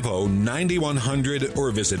 801-850-9100 or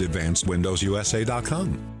visit AdvancedWindowsUSA.com.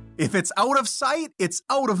 If it's out of sight, it's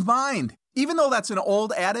out of mind. Even though that's an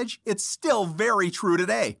old adage, it's still very true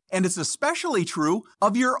today. And it's especially true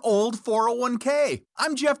of your old 401k.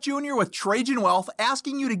 I'm Jeff Jr. with Trajan Wealth,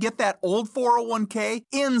 asking you to get that old 401k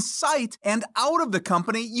in sight and out of the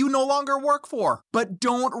company you no longer work for. But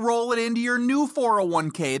don't roll it into your new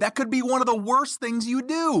 401k. That could be one of the worst things you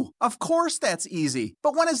do. Of course that's easy.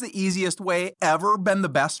 But when has the easiest way ever been the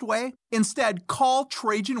best way? Instead, call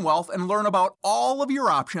Trajan Wealth and learn about all of your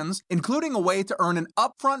options, including a way to earn an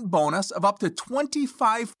upfront bonus of up to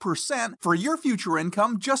 25% for your future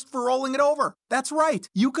income just for rolling it over. That's right.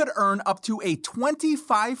 You could earn up to a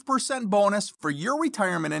 25% bonus for your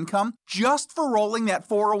retirement income just for rolling that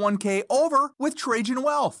 401k over with Trajan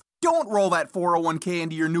Wealth. Don't roll that 401k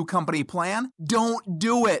into your new company plan. Don't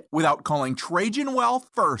do it without calling Trajan Wealth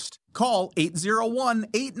first. Call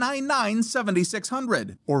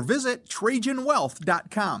 801-899-7600 or visit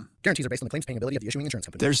TrajanWealth.com. Guarantees are based on the claims paying ability of the issuing insurance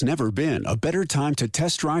company. There's never been a better time to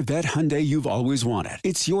test drive that Hyundai you've always wanted.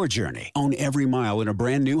 It's your journey. Own every mile in a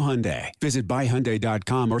brand new Hyundai. Visit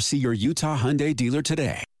buyhyundai.com or see your Utah Hyundai dealer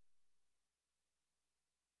today.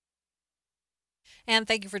 And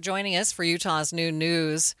thank you for joining us for Utah's New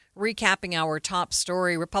News. Recapping our top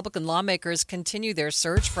story, Republican lawmakers continue their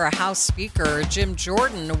search for a House Speaker, Jim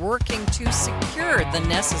Jordan, working to secure the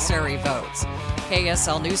necessary votes.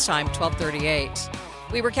 KSL News Time, 1238.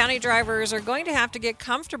 Weber County drivers are going to have to get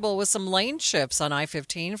comfortable with some lane shifts on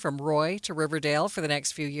I-15 from Roy to Riverdale for the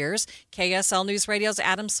next few years. KSL News Radio's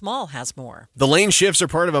Adam Small has more. The lane shifts are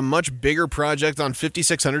part of a much bigger project on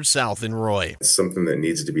 5600 South in Roy. It's something that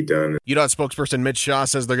needs to be done. UDOT spokesperson Mitch Shaw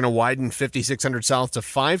says they're going to widen 5600 South to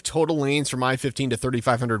 5 total lanes from I-15 to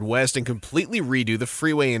 3500 West and completely redo the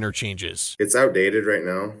freeway interchanges. It's outdated right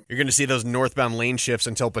now. You're going to see those northbound lane shifts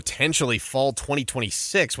until potentially fall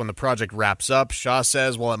 2026 when the project wraps up. Shaw says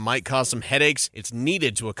says while it might cause some headaches, it's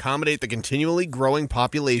needed to accommodate the continually growing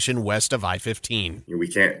population west of I-15. We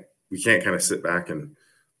can't kind of sit back and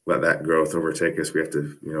let that growth overtake us. We have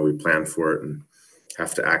to, we plan for it and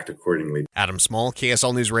have to act accordingly. Adam Small,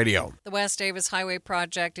 KSL News Radio. The West Davis Highway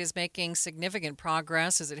project is making significant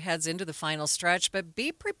progress as it heads into the final stretch, but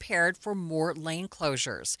be prepared for more lane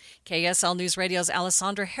closures. KSL News Radio's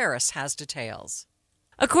Alessandra Harris has details.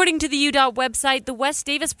 According to the UDOT website, the West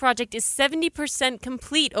Davis project is 70%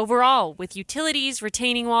 complete overall, with utilities,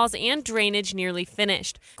 retaining walls, and drainage nearly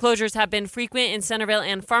finished. Closures have been frequent in Centerville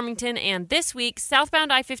and Farmington, and this week,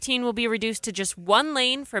 southbound I-15 will be reduced to just one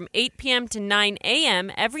lane from 8 p.m. to 9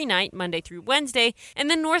 a.m. every night, Monday through Wednesday, and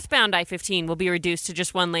then northbound I-15 will be reduced to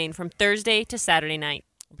just one lane from Thursday to Saturday night.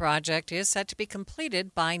 The project is set to be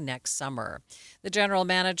completed by next summer. The general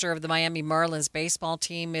manager of the Miami Marlins baseball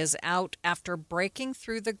team is out after breaking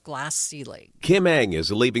through the glass ceiling. Kim Ng is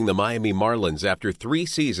leaving the Miami Marlins after 3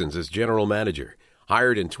 seasons as general manager.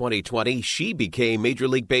 Hired in 2020, she became Major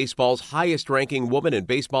League Baseball's highest-ranking woman in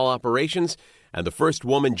baseball operations and the first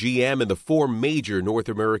woman GM in the 4 major North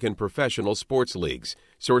American professional sports leagues.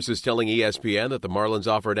 Sources telling ESPN that the Marlins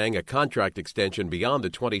offered Ng a contract extension beyond the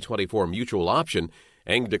 2024 mutual option.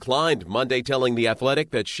 Ng declined Monday, telling The Athletic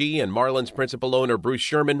that she and Marlins principal owner Bruce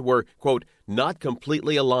Sherman were, quote, not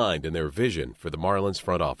completely aligned in their vision for the Marlins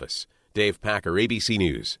front office. Dave Packer, ABC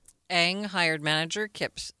News. Ng hired manager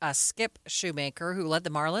Skip Shoemaker, who led the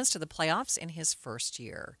Marlins to the playoffs in his first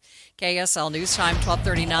year. KSL News Time,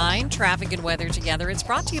 12:39. Traffic and weather together. It's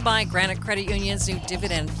brought to you by Granite Credit Union's new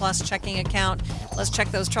Dividend Plus checking account. Let's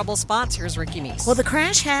check those trouble spots. Here's Ricky Meese. Well, the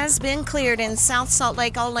crash has been cleared in South Salt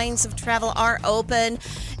Lake. All lanes of travel are open,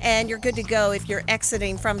 and you're good to go if you're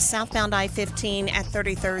exiting from southbound I-15 at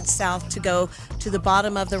 33rd South to go to the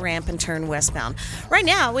bottom of the ramp and turn westbound. Right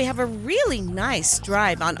now, we have a really nice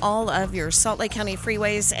drive on all of your Salt Lake County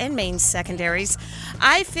freeways and main secondaries.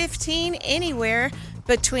 I-15 anywhere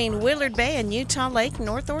between Willard Bay and Utah Lake,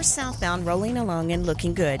 north or southbound, rolling along and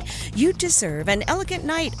looking good. You deserve an elegant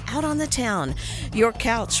night out on the town. Your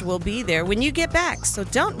couch will be there when you get back, so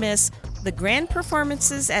don't miss the grand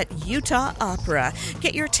performances at Utah Opera.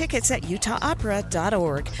 Get your tickets at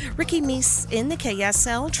utahopera.org. Ricky Meese in the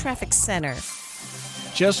KSL Traffic Center.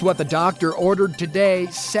 Just what the doctor ordered today,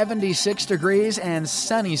 76 degrees and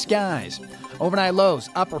sunny skies. Overnight lows,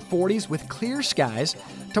 upper 40s with clear skies.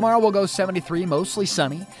 Tomorrow we'll go 73, mostly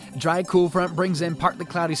sunny. Dry cool front brings in partly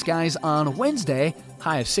cloudy skies on Wednesday,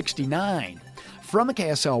 high of 69. From the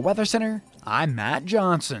KSL Weather Center, I'm Matt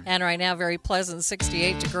Johnson. And right now, very pleasant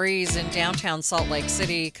 68 degrees in downtown Salt Lake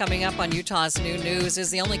City. Coming up on Utah's New News is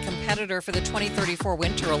the only competitor for the 2034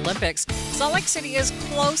 Winter Olympics. Salt Lake City is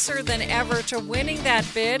closer than ever to winning that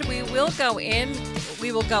bid. We will go in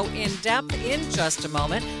depth in just a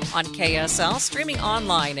moment on KSL, streaming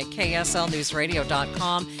online at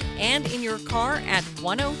kslnewsradio.com and in your car at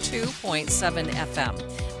 102.7 FM.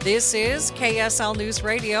 This is KSL News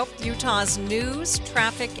Radio, Utah's news,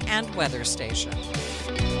 traffic, and weather station.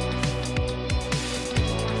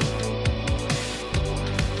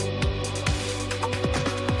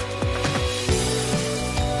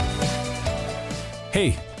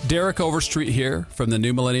 Hey, Derek Overstreet here from the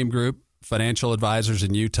New Millennium Group, financial advisors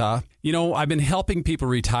in Utah. You know, I've been helping people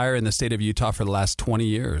retire in the state of Utah for the last 20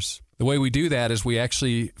 years. The way we do that is we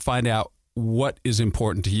actually find out what is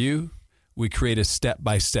important to you. We create a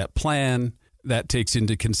step-by-step plan that takes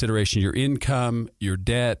into consideration your income, your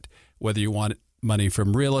debt, whether you want money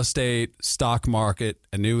from real estate, stock market,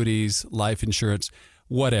 annuities, life insurance,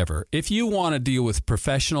 whatever. If you want to deal with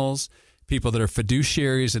professionals, people that are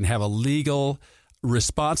fiduciaries and have a legal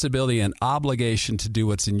responsibility and obligation to do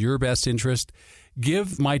what's in your best interest,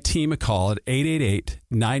 give my team a call at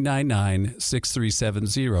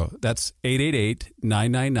 888-999-6370. That's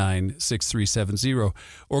 888-999-6370.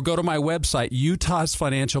 Or go to my website,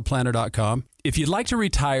 utahsfinancialplanner.com. If you'd like to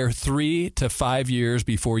retire 3 to 5 years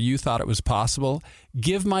before you thought it was possible,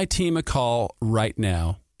 give my team a call right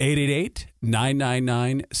now.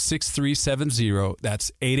 888-999-6370.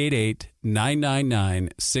 That's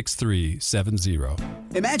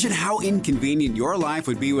 888-999-6370. Imagine how inconvenient your life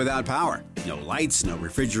would be without power. No lights, no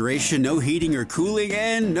refrigeration, no heating or cooling,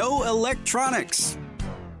 and no electronics.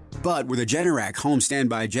 But with a Generac home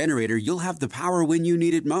standby generator, you'll have the power when you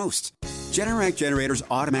need it most. Generac generators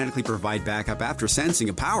automatically provide backup after sensing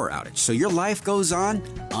a power outage, so your life goes on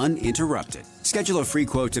uninterrupted. Schedule a free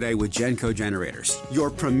quote today with Genco Generators, your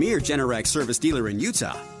premier Generac service dealer in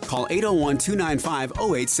Utah. Call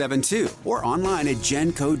 801-295-0872 or online at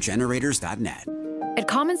gencogenerators.net. At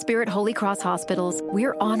Common Spirit Holy Cross Hospitals,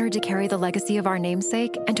 we're honored to carry the legacy of our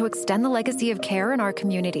namesake and to extend the legacy of care in our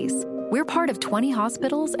communities. We're part of 20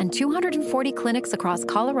 hospitals and 240 clinics across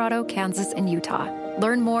Colorado, Kansas, and Utah.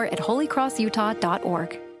 Learn more at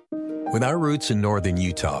holycrossutah.org. With our roots in northern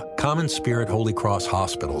Utah, Common Spirit Holy Cross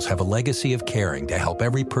hospitals have a legacy of caring to help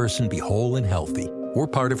every person be whole and healthy. We're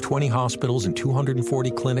part of 20 hospitals and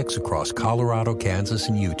 240 clinics across Colorado, Kansas,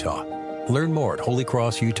 and Utah. Learn more at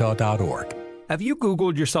holycrossutah.org. Have you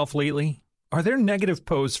Googled yourself lately? Are there negative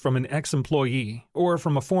posts from an ex-employee or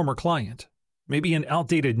from a former client? Maybe an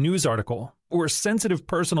outdated news article or sensitive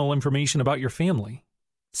personal information about your family?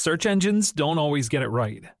 Search engines don't always get it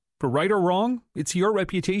right. For right or wrong, it's your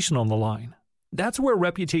reputation on the line. That's where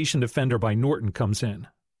Reputation Defender by Norton comes in.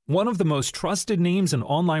 One of the most trusted names in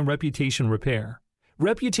online reputation repair,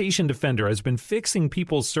 Reputation Defender has been fixing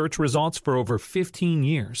people's search results for over 15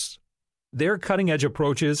 years. Their cutting-edge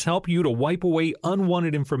approaches help you to wipe away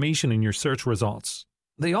unwanted information in your search results.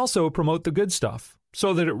 They also promote the good stuff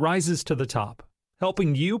so that it rises to the top,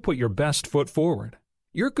 helping you put your best foot forward.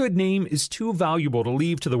 Your good name is too valuable to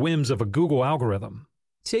leave to the whims of a Google algorithm.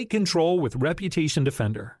 Take control with Reputation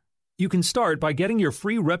Defender. You can start by getting your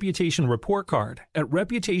free reputation report card at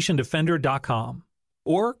reputationdefender.com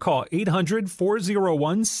or call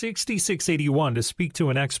 800-401-6681 to speak to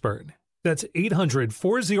an expert. That's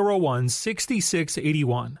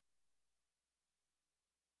 800-401-6681.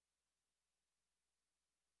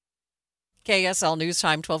 KSL News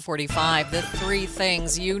Time 1245. The three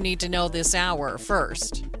things you need to know this hour.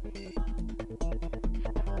 First,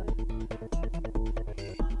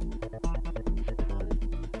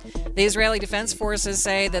 the Israeli Defense Forces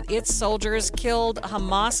say that its soldiers killed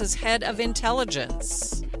Hamas's head of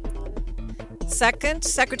intelligence. Second,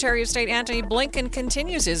 Secretary of State Antony Blinken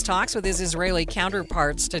continues his talks with his Israeli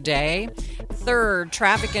counterparts today. Third,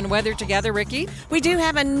 traffic and weather together, Ricky. We do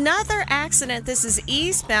have another accident. This is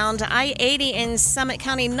eastbound I-80 in Summit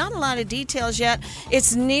County. Not a lot of details yet.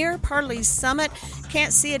 It's near Parley Summit.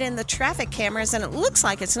 Can't see it in the traffic cameras, and it looks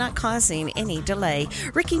like it's not causing any delay.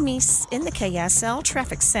 Ricky Meese in the KSL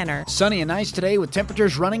Traffic Center. Sunny and nice today with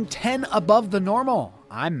temperatures running 10 above the normal.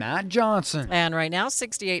 I'm Matt Johnson. And right now,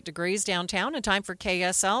 68 degrees downtown, and time for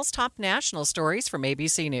KSL's top national stories from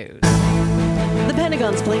ABC News. The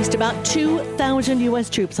Pentagon's placed about 2,000 U.S.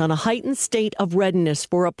 troops on a heightened state of readiness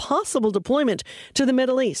for a possible deployment to the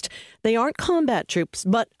Middle East. They aren't combat troops,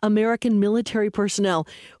 but American military personnel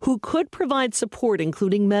who could provide support,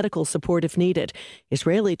 including medical support if needed.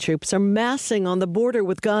 Israeli troops are massing on the border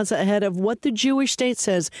with Gaza ahead of what the Jewish state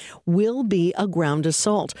says will be a ground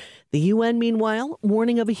assault. The UN, meanwhile,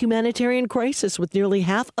 warning of a humanitarian crisis with nearly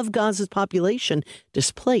half of Gaza's population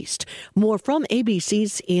displaced. More from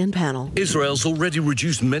ABC's Ian Pannell. Israel's already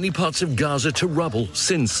reduced many parts of Gaza to rubble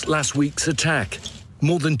since last week's attack.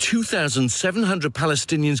 More than 2,700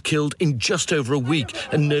 Palestinians killed in just over a week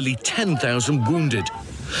and nearly 10,000 wounded.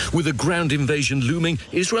 With a ground invasion looming,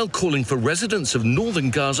 Israel calling for residents of northern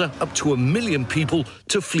Gaza, up to 1 million people,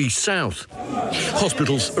 to flee south.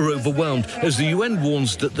 Hospitals are overwhelmed as the UN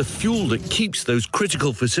warns that the fuel that keeps those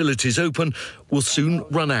critical facilities open will soon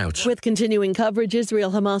run out. With continuing coverage,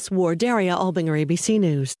 Israel-Hamas war. Daria Albinger, ABC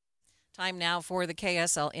News. Time now for the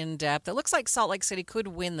KSL In-Depth. It looks like Salt Lake City could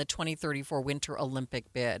win the 2034 Winter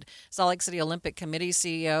Olympic bid. Salt Lake City Olympic Committee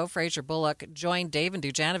CEO Fraser Bullock joined Dave and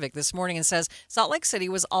Dujanovic this morning and says Salt Lake City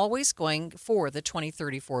was always going for the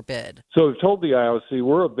 2034 bid. So we've told the IOC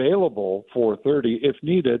we're available for 30 if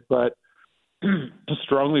needed, but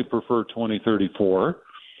strongly prefer 2034.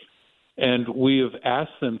 And we have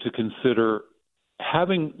asked them to consider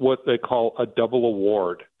having what they call a double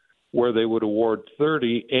award, where they would award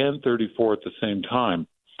 30 and 34 at the same time.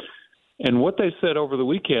 And what they said over the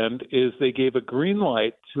weekend is they gave a green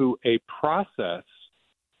light to a process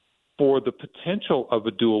for the potential of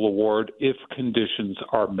a dual award if conditions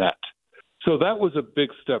are met. So that was a big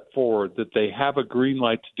step forward, that they have a green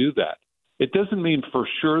light to do that. It doesn't mean for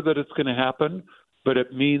sure that it's going to happen, but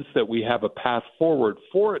it means that we have a path forward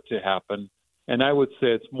for it to happen. And I would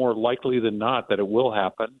say it's more likely than not that it will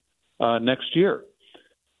happen next year.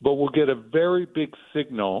 But we'll get a very big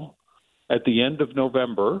signal at the end of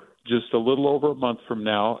November, just a little over a month from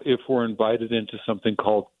now, if we're invited into something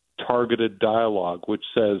called targeted dialogue, which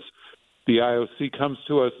says the IOC comes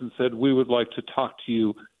to us and said, we would like to talk to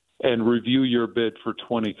you and review your bid for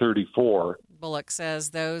 2034. Bullock says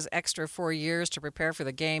those extra 4 years to prepare for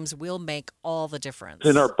the games will make all the difference.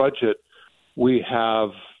 In our budget, we have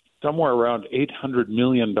somewhere around $800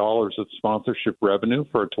 million of sponsorship revenue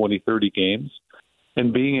for our 2030 games.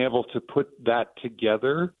 And being able to put that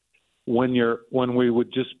together when we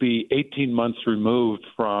would just be 18 months removed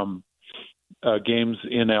from games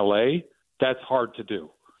in LA, that's hard to do.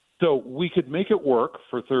 So we could make it work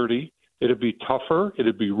for 30, It'd be tougher.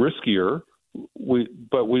 It'd be riskier.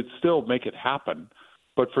 But we'd still make it happen.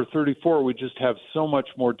 But for 34, we just have so much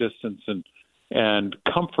more distance and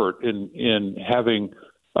comfort in having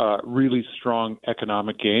really strong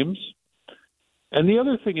economic games. And the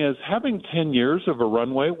other thing is having 10 years of a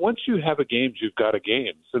runway, once you have a games, you've got a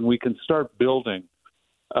games. And we can start building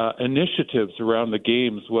initiatives around the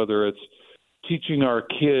games, whether it's teaching our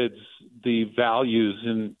kids the values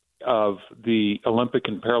of the Olympic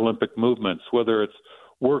and Paralympic movements, whether it's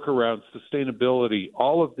work around sustainability,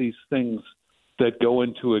 all of these things that go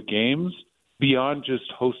into a games beyond just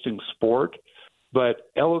hosting sport,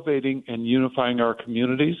 but elevating and unifying our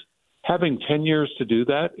communities. Having 10 years to do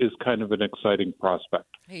that is kind of an exciting prospect.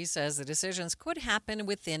 He says the decisions could happen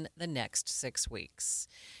within the next 6 weeks.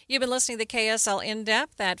 You've been listening to the KSL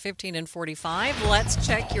In-Depth at 15 and 45. Let's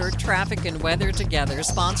check your traffic and weather together.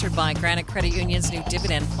 Sponsored by Granite Credit Union's new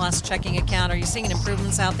Dividend Plus checking account. Are you seeing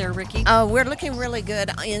improvements out there, Ricky? We're looking really good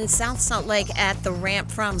in South Salt Lake at the ramp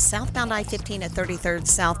from southbound I-15 at 33rd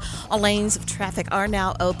South. All lanes of traffic are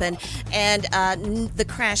now open, and the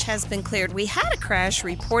crash has been cleared. We had a crash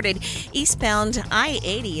reported eastbound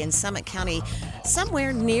I-80 in Summit County,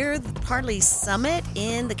 somewhere near the Parley Summit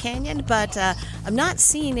in the canyon, but I'm not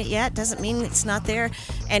seeing it yet. Doesn't mean it's not there,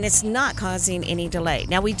 and it's not causing any delay.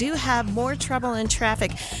 Now, we do have more trouble in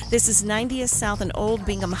traffic. This is 90th South and Old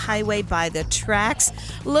Bingham Highway by the tracks.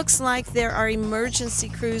 Looks like there are emergency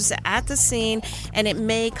crews at the scene, and it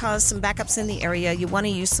may cause some backups in the area. You want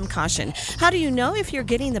to use some caution. How do you know if you're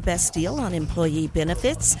getting the best deal on employee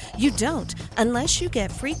benefits? You don't, unless you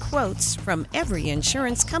get free quotes from every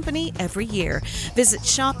insurance company every year. Visit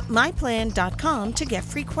shopmyplan.com to get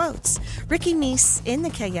free quotes. Ricky Meese in the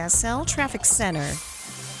KSL Traffic Center.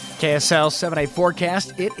 KSL 7-day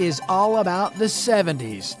forecast, it is all about the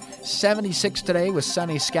 70s. 76 today with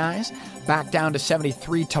sunny skies. Back down to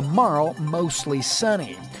 73 tomorrow, mostly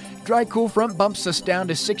sunny. Dry cool front bumps us down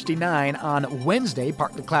to 69 on Wednesday,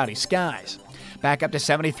 partly cloudy skies. Back up to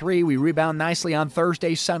 73, we rebound nicely on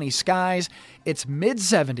Thursday, sunny skies. It's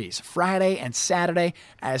mid-70s Friday and Saturday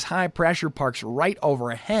as high pressure parks right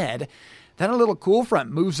overhead. Then a little cool front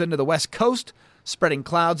moves into the west coast, spreading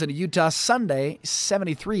clouds into Utah Sunday,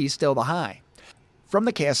 73 still the high. From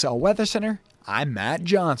the KSL Weather Center, I'm Matt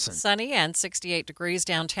Johnson. Sunny and 68 degrees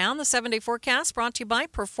downtown. The 7-day forecast brought to you by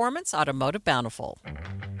Performance Automotive Bountiful.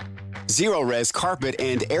 Zero Res Carpet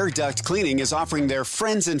and Air Duct Cleaning is offering their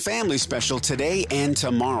Friends and Family special today and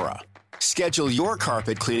tomorrow. Schedule your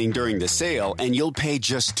carpet cleaning during the sale and you'll pay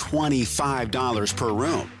just $25 per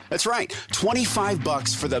room. That's right,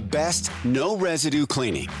 $25 for the best, no residue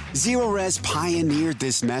cleaning. Zero Res pioneered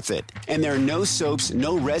this method, and their no soaps,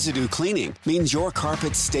 no residue cleaning means your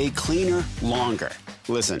carpets stay cleaner longer.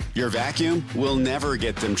 Listen, your vacuum will never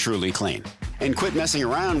get them truly clean. And quit messing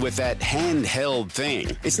around with that handheld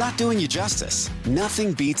thing. It's not doing you justice.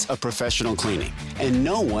 Nothing beats a professional cleaning, and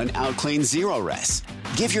no one outcleans Zero Res.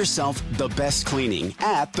 Give yourself the best cleaning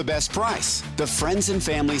at the best price. The Friends and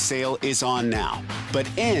Family sale is on now, but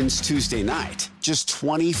ends Tuesday night. Just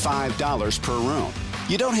 $25 per room.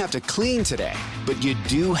 You don't have to clean today, but you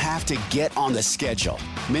do have to get on the schedule.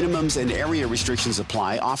 Minimums and area restrictions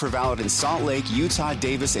apply. Offer valid in Salt Lake, Utah,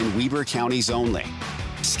 Davis, and Weber counties only.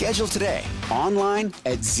 Schedule today, online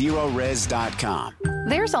at zerores.com.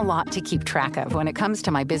 There's a lot to keep track of when it comes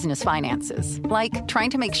to my business finances, like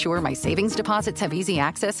trying to make sure my savings deposits have easy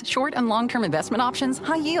access, short and long-term investment options,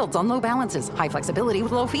 high yields on low balances, high flexibility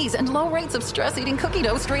with low fees, and low rates of stress-eating cookie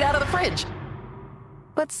dough straight out of the fridge.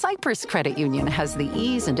 But Cypress Credit Union has the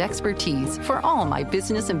ease and expertise for all my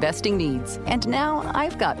business investing needs. And now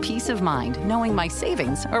I've got peace of mind knowing my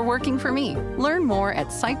savings are working for me. Learn more at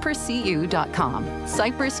cypresscu.com.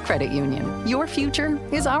 Cypress Credit Union. Your future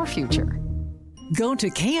is our future. Go to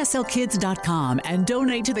kslkids.com and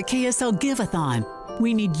donate to the KSL Give-a-thon.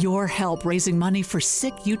 We need your help raising money for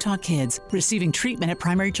sick Utah kids receiving treatment at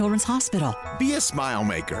Primary Children's Hospital. Be a smile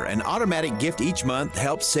maker. An automatic gift each month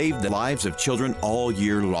helps save the lives of children all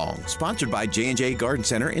year long. Sponsored by J&J Garden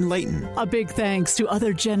Center in Layton. A big thanks to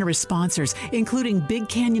other generous sponsors, including Big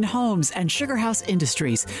Canyon Homes and Sugar House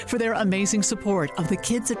Industries, for their amazing support of the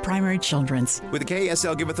kids at Primary Children's. With the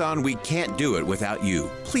KSL Give-a-thon, we can't do it without you.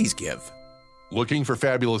 Please give. Looking for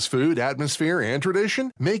fabulous food, atmosphere, and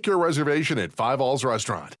tradition? Make your reservation at Five Alls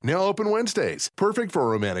Restaurant. Now open Wednesdays. Perfect for a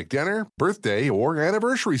romantic dinner, birthday, or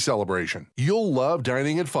anniversary celebration. You'll love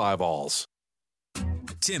dining at Five Alls.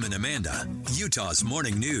 Tim and Amanda, Utah's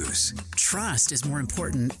Morning News. Trust is more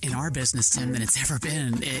important in our business, Tim, than it's ever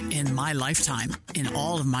been in my lifetime, in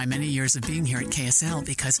all of my many years of being here at KSL,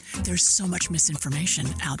 because there's so much misinformation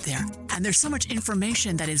out there. And there's so much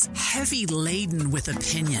information that is heavy laden with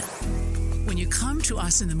opinion. When you come to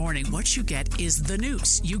us in the morning, what you get is the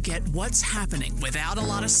news. You get what's happening without a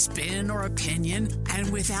lot of spin or opinion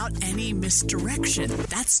and without any misdirection.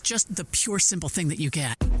 That's just the pure, simple thing that you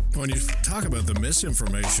get. When you talk about the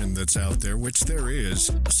misinformation that's out there, which there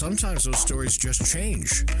is, sometimes those stories just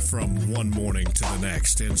change from one morning to the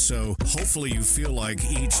next. And so hopefully you feel like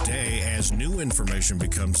each day as new information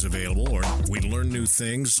becomes available or we learn new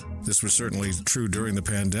things. This was certainly true during the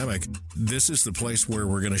pandemic. This is the place where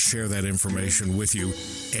we're going to share that information with you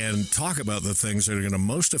and talk about the things that are going to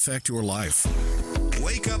most affect your life.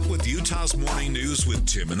 Wake up with Utah's Morning News with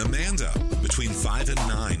Tim and Amanda between 5 and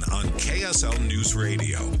 9 on KSL News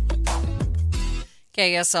Radio.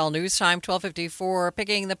 KSL News Time, 12:54.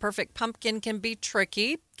 Picking the perfect pumpkin can be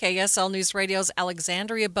tricky. KSL News Radio's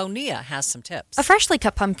Alexandria Bonilla has some tips. A freshly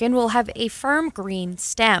cut pumpkin will have a firm green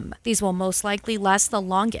stem. These will most likely last the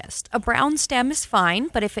longest. A brown stem is fine,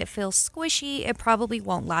 but if it feels squishy, it probably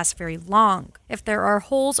won't last very long. If there are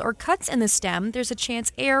holes or cuts in the stem, there's a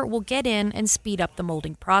chance air will get in and speed up the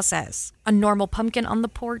molding process. A normal pumpkin on the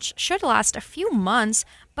porch should last a few months,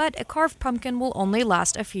 but a carved pumpkin will only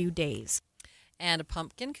last a few days. And a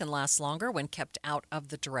pumpkin can last longer when kept out of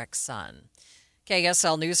the direct sun.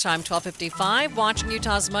 KSL News Time, 12:55. Watching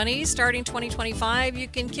Utah's Money. Starting 2025, you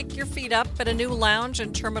can kick your feet up at a new lounge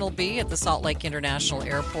in Terminal B at the Salt Lake International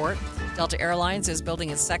Airport. Delta Airlines is building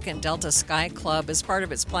its second Delta Sky Club as part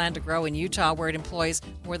of its plan to grow in Utah, where it employs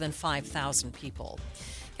more than 5,000 people.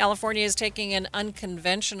 California is taking an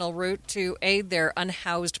unconventional route to aid their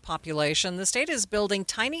unhoused population. The state is building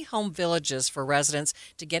tiny home villages for residents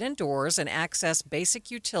to get indoors and access basic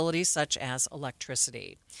utilities such as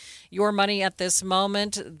electricity. Your money at this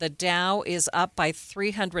moment, the Dow is up by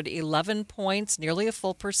 311 points, nearly a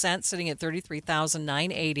full percent, sitting at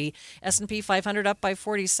 33,980. S&P 500 up by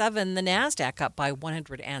 47, the NASDAQ up by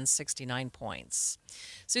 169 points.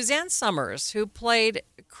 Suzanne Summers, who played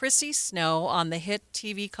Chrissy Snow on the hit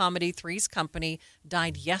TV comedy Three's Company,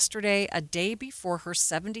 died yesterday, a day before her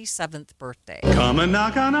 77th birthday. Come and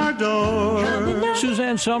knock on our door.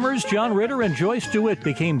 Suzanne Summers, John Ritter, and Joyce DeWitt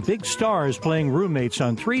became big stars playing roommates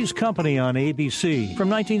on Three's Company on ABC from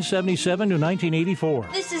 1977 to 1984.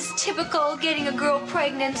 This is typical getting a girl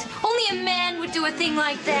pregnant. Only a man would do a thing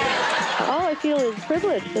like that. All I feel is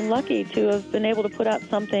privileged and lucky to have been able to put out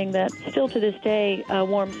something that still to this day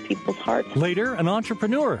warms people's hearts. Later, an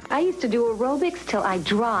entrepreneur. I used to do aerobics till I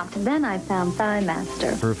dropped. Then I found Thigh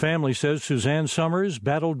Master. Her family says Suzanne Summers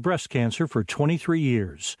battled breast cancer for 23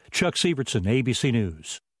 years. Chuck Sievertson, ABC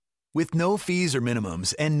News. With no fees or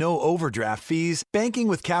minimums and no overdraft fees, banking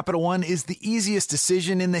with Capital One is the easiest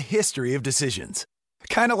decision in the history of decisions.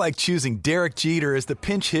 Kind of like choosing Derek Jeter as the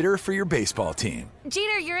pinch hitter for your baseball team.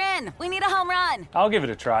 Jeter, you're in. We need a home run. I'll give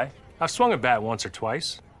it a try. I've swung a bat once or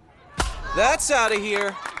twice. That's out of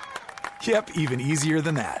here. Yep, even easier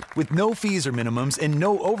than that. With no fees or minimums and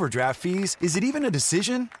no overdraft fees, is it even a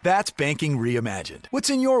decision? That's banking reimagined. What's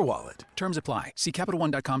in your wallet? Terms apply. See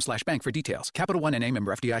CapitalOne.com/bank for details. Capital One N.A.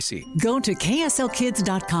 member FDIC. Go to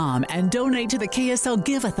KSLKids.com and donate to the KSL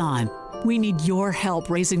Give-a-thon. We need your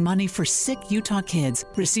help raising money for sick Utah kids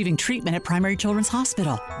receiving treatment at Primary Children's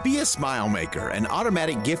Hospital. Be a smile maker. An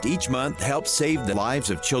automatic gift each month helps save the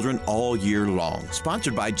lives of children all year long.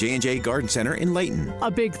 Sponsored by J&J Garden Center in Layton.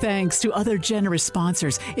 A big thanks to other generous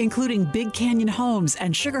sponsors, including Big Canyon Homes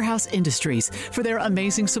and Sugar House Industries, for their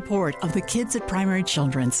amazing support of the kids at Primary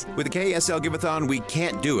Children's. With the KSL Give-a-thon, we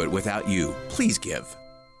can't do it without you. Please give.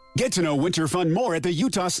 Get to know winter fun more at the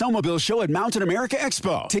Utah Snowmobile Show at Mountain America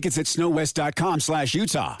Expo. Tickets at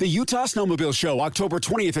snowwest.com/Utah. The Utah Snowmobile Show, October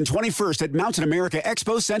 20th and 21st at Mountain America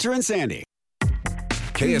Expo Center in Sandy.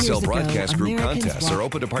 KSL Broadcast Group contests are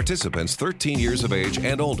open to participants 13 years of age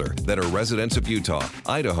and older that are residents of Utah,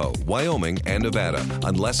 Idaho, Wyoming, and Nevada,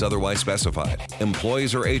 unless otherwise specified.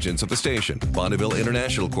 Employees or agents of the station, Bonneville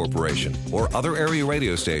International Corporation, or other area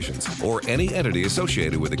radio stations, or any entity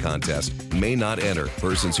associated with the contest may not enter.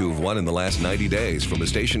 Persons who have won in the last 90 days from a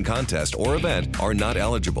station contest or event are not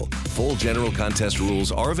eligible. Full general contest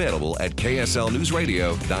rules are available at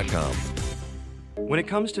kslnewsradio.com. When it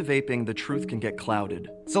comes to vaping, the truth can get clouded.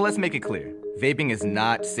 So let's make it clear. Vaping is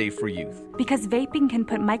not safe for youth. Because vaping can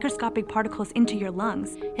put microscopic particles into your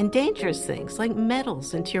lungs. And dangerous things like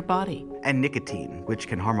metals into your body. And nicotine, which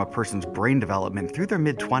can harm a person's brain development through their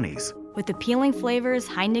mid-20s. With appealing flavors,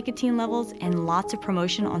 high nicotine levels, and lots of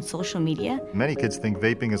promotion on social media, many kids think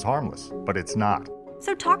vaping is harmless, but it's not.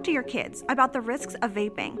 So talk to your kids about the risks of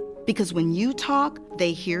vaping. Because when you talk,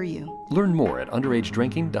 they hear you. Learn more at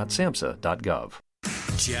underagedrinking.samhsa.gov.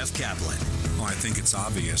 Jeff Kaplan. Well, I think it's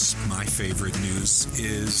obvious. My favorite news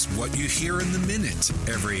is what you hear in the Minute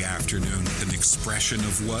every afternoon, an expression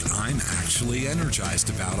of what I'm actually energized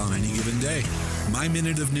about on any given day. My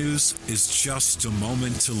Minute of News is just a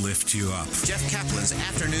moment to lift you up. Jeff Kaplan's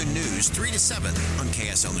Afternoon News, 3 to 7 on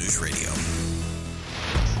KSL News Radio.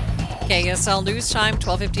 KSL News Time,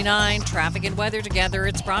 12:59. Traffic and weather together.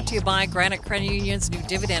 It's brought to you by Granite Credit Union's new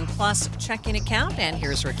Dividend Plus checking account. And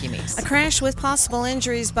here's Ricky Meese. A crash with possible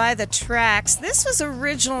injuries by the tracks. This was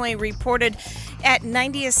originally reported at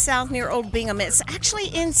 90th South near Old Bingham. It's actually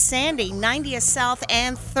in Sandy, 90th South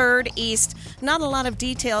and 3rd East. Not a lot of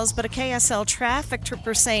details, but a KSL traffic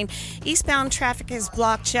trooper saying eastbound traffic is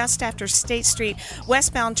blocked just after State Street.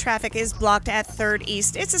 Westbound traffic is blocked at 3rd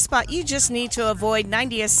East. It's a spot you just need to avoid,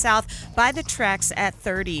 90th South by the tracks at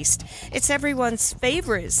 3rd East. It's everyone's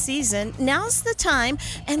favorite season. Now's the time,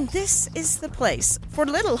 and this is the place for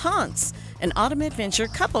Little Haunts, an autumn adventure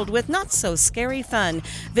coupled with not-so-scary fun.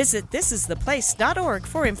 Visit thisistheplace.org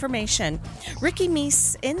for information. Ricky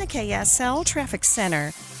Meese in the KSL Traffic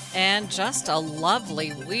Center. And just a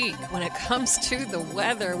lovely week when it comes to the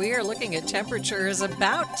weather. We are looking at temperatures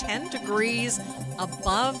about 10 degrees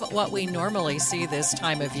above what we normally see this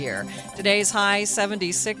time of year. Today's high,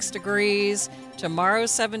 76 degrees. Tomorrow,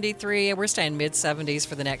 73, and we're staying mid-70s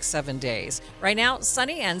for the next 7 days. Right now,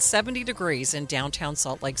 sunny and 70 degrees in downtown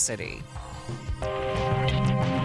Salt Lake City.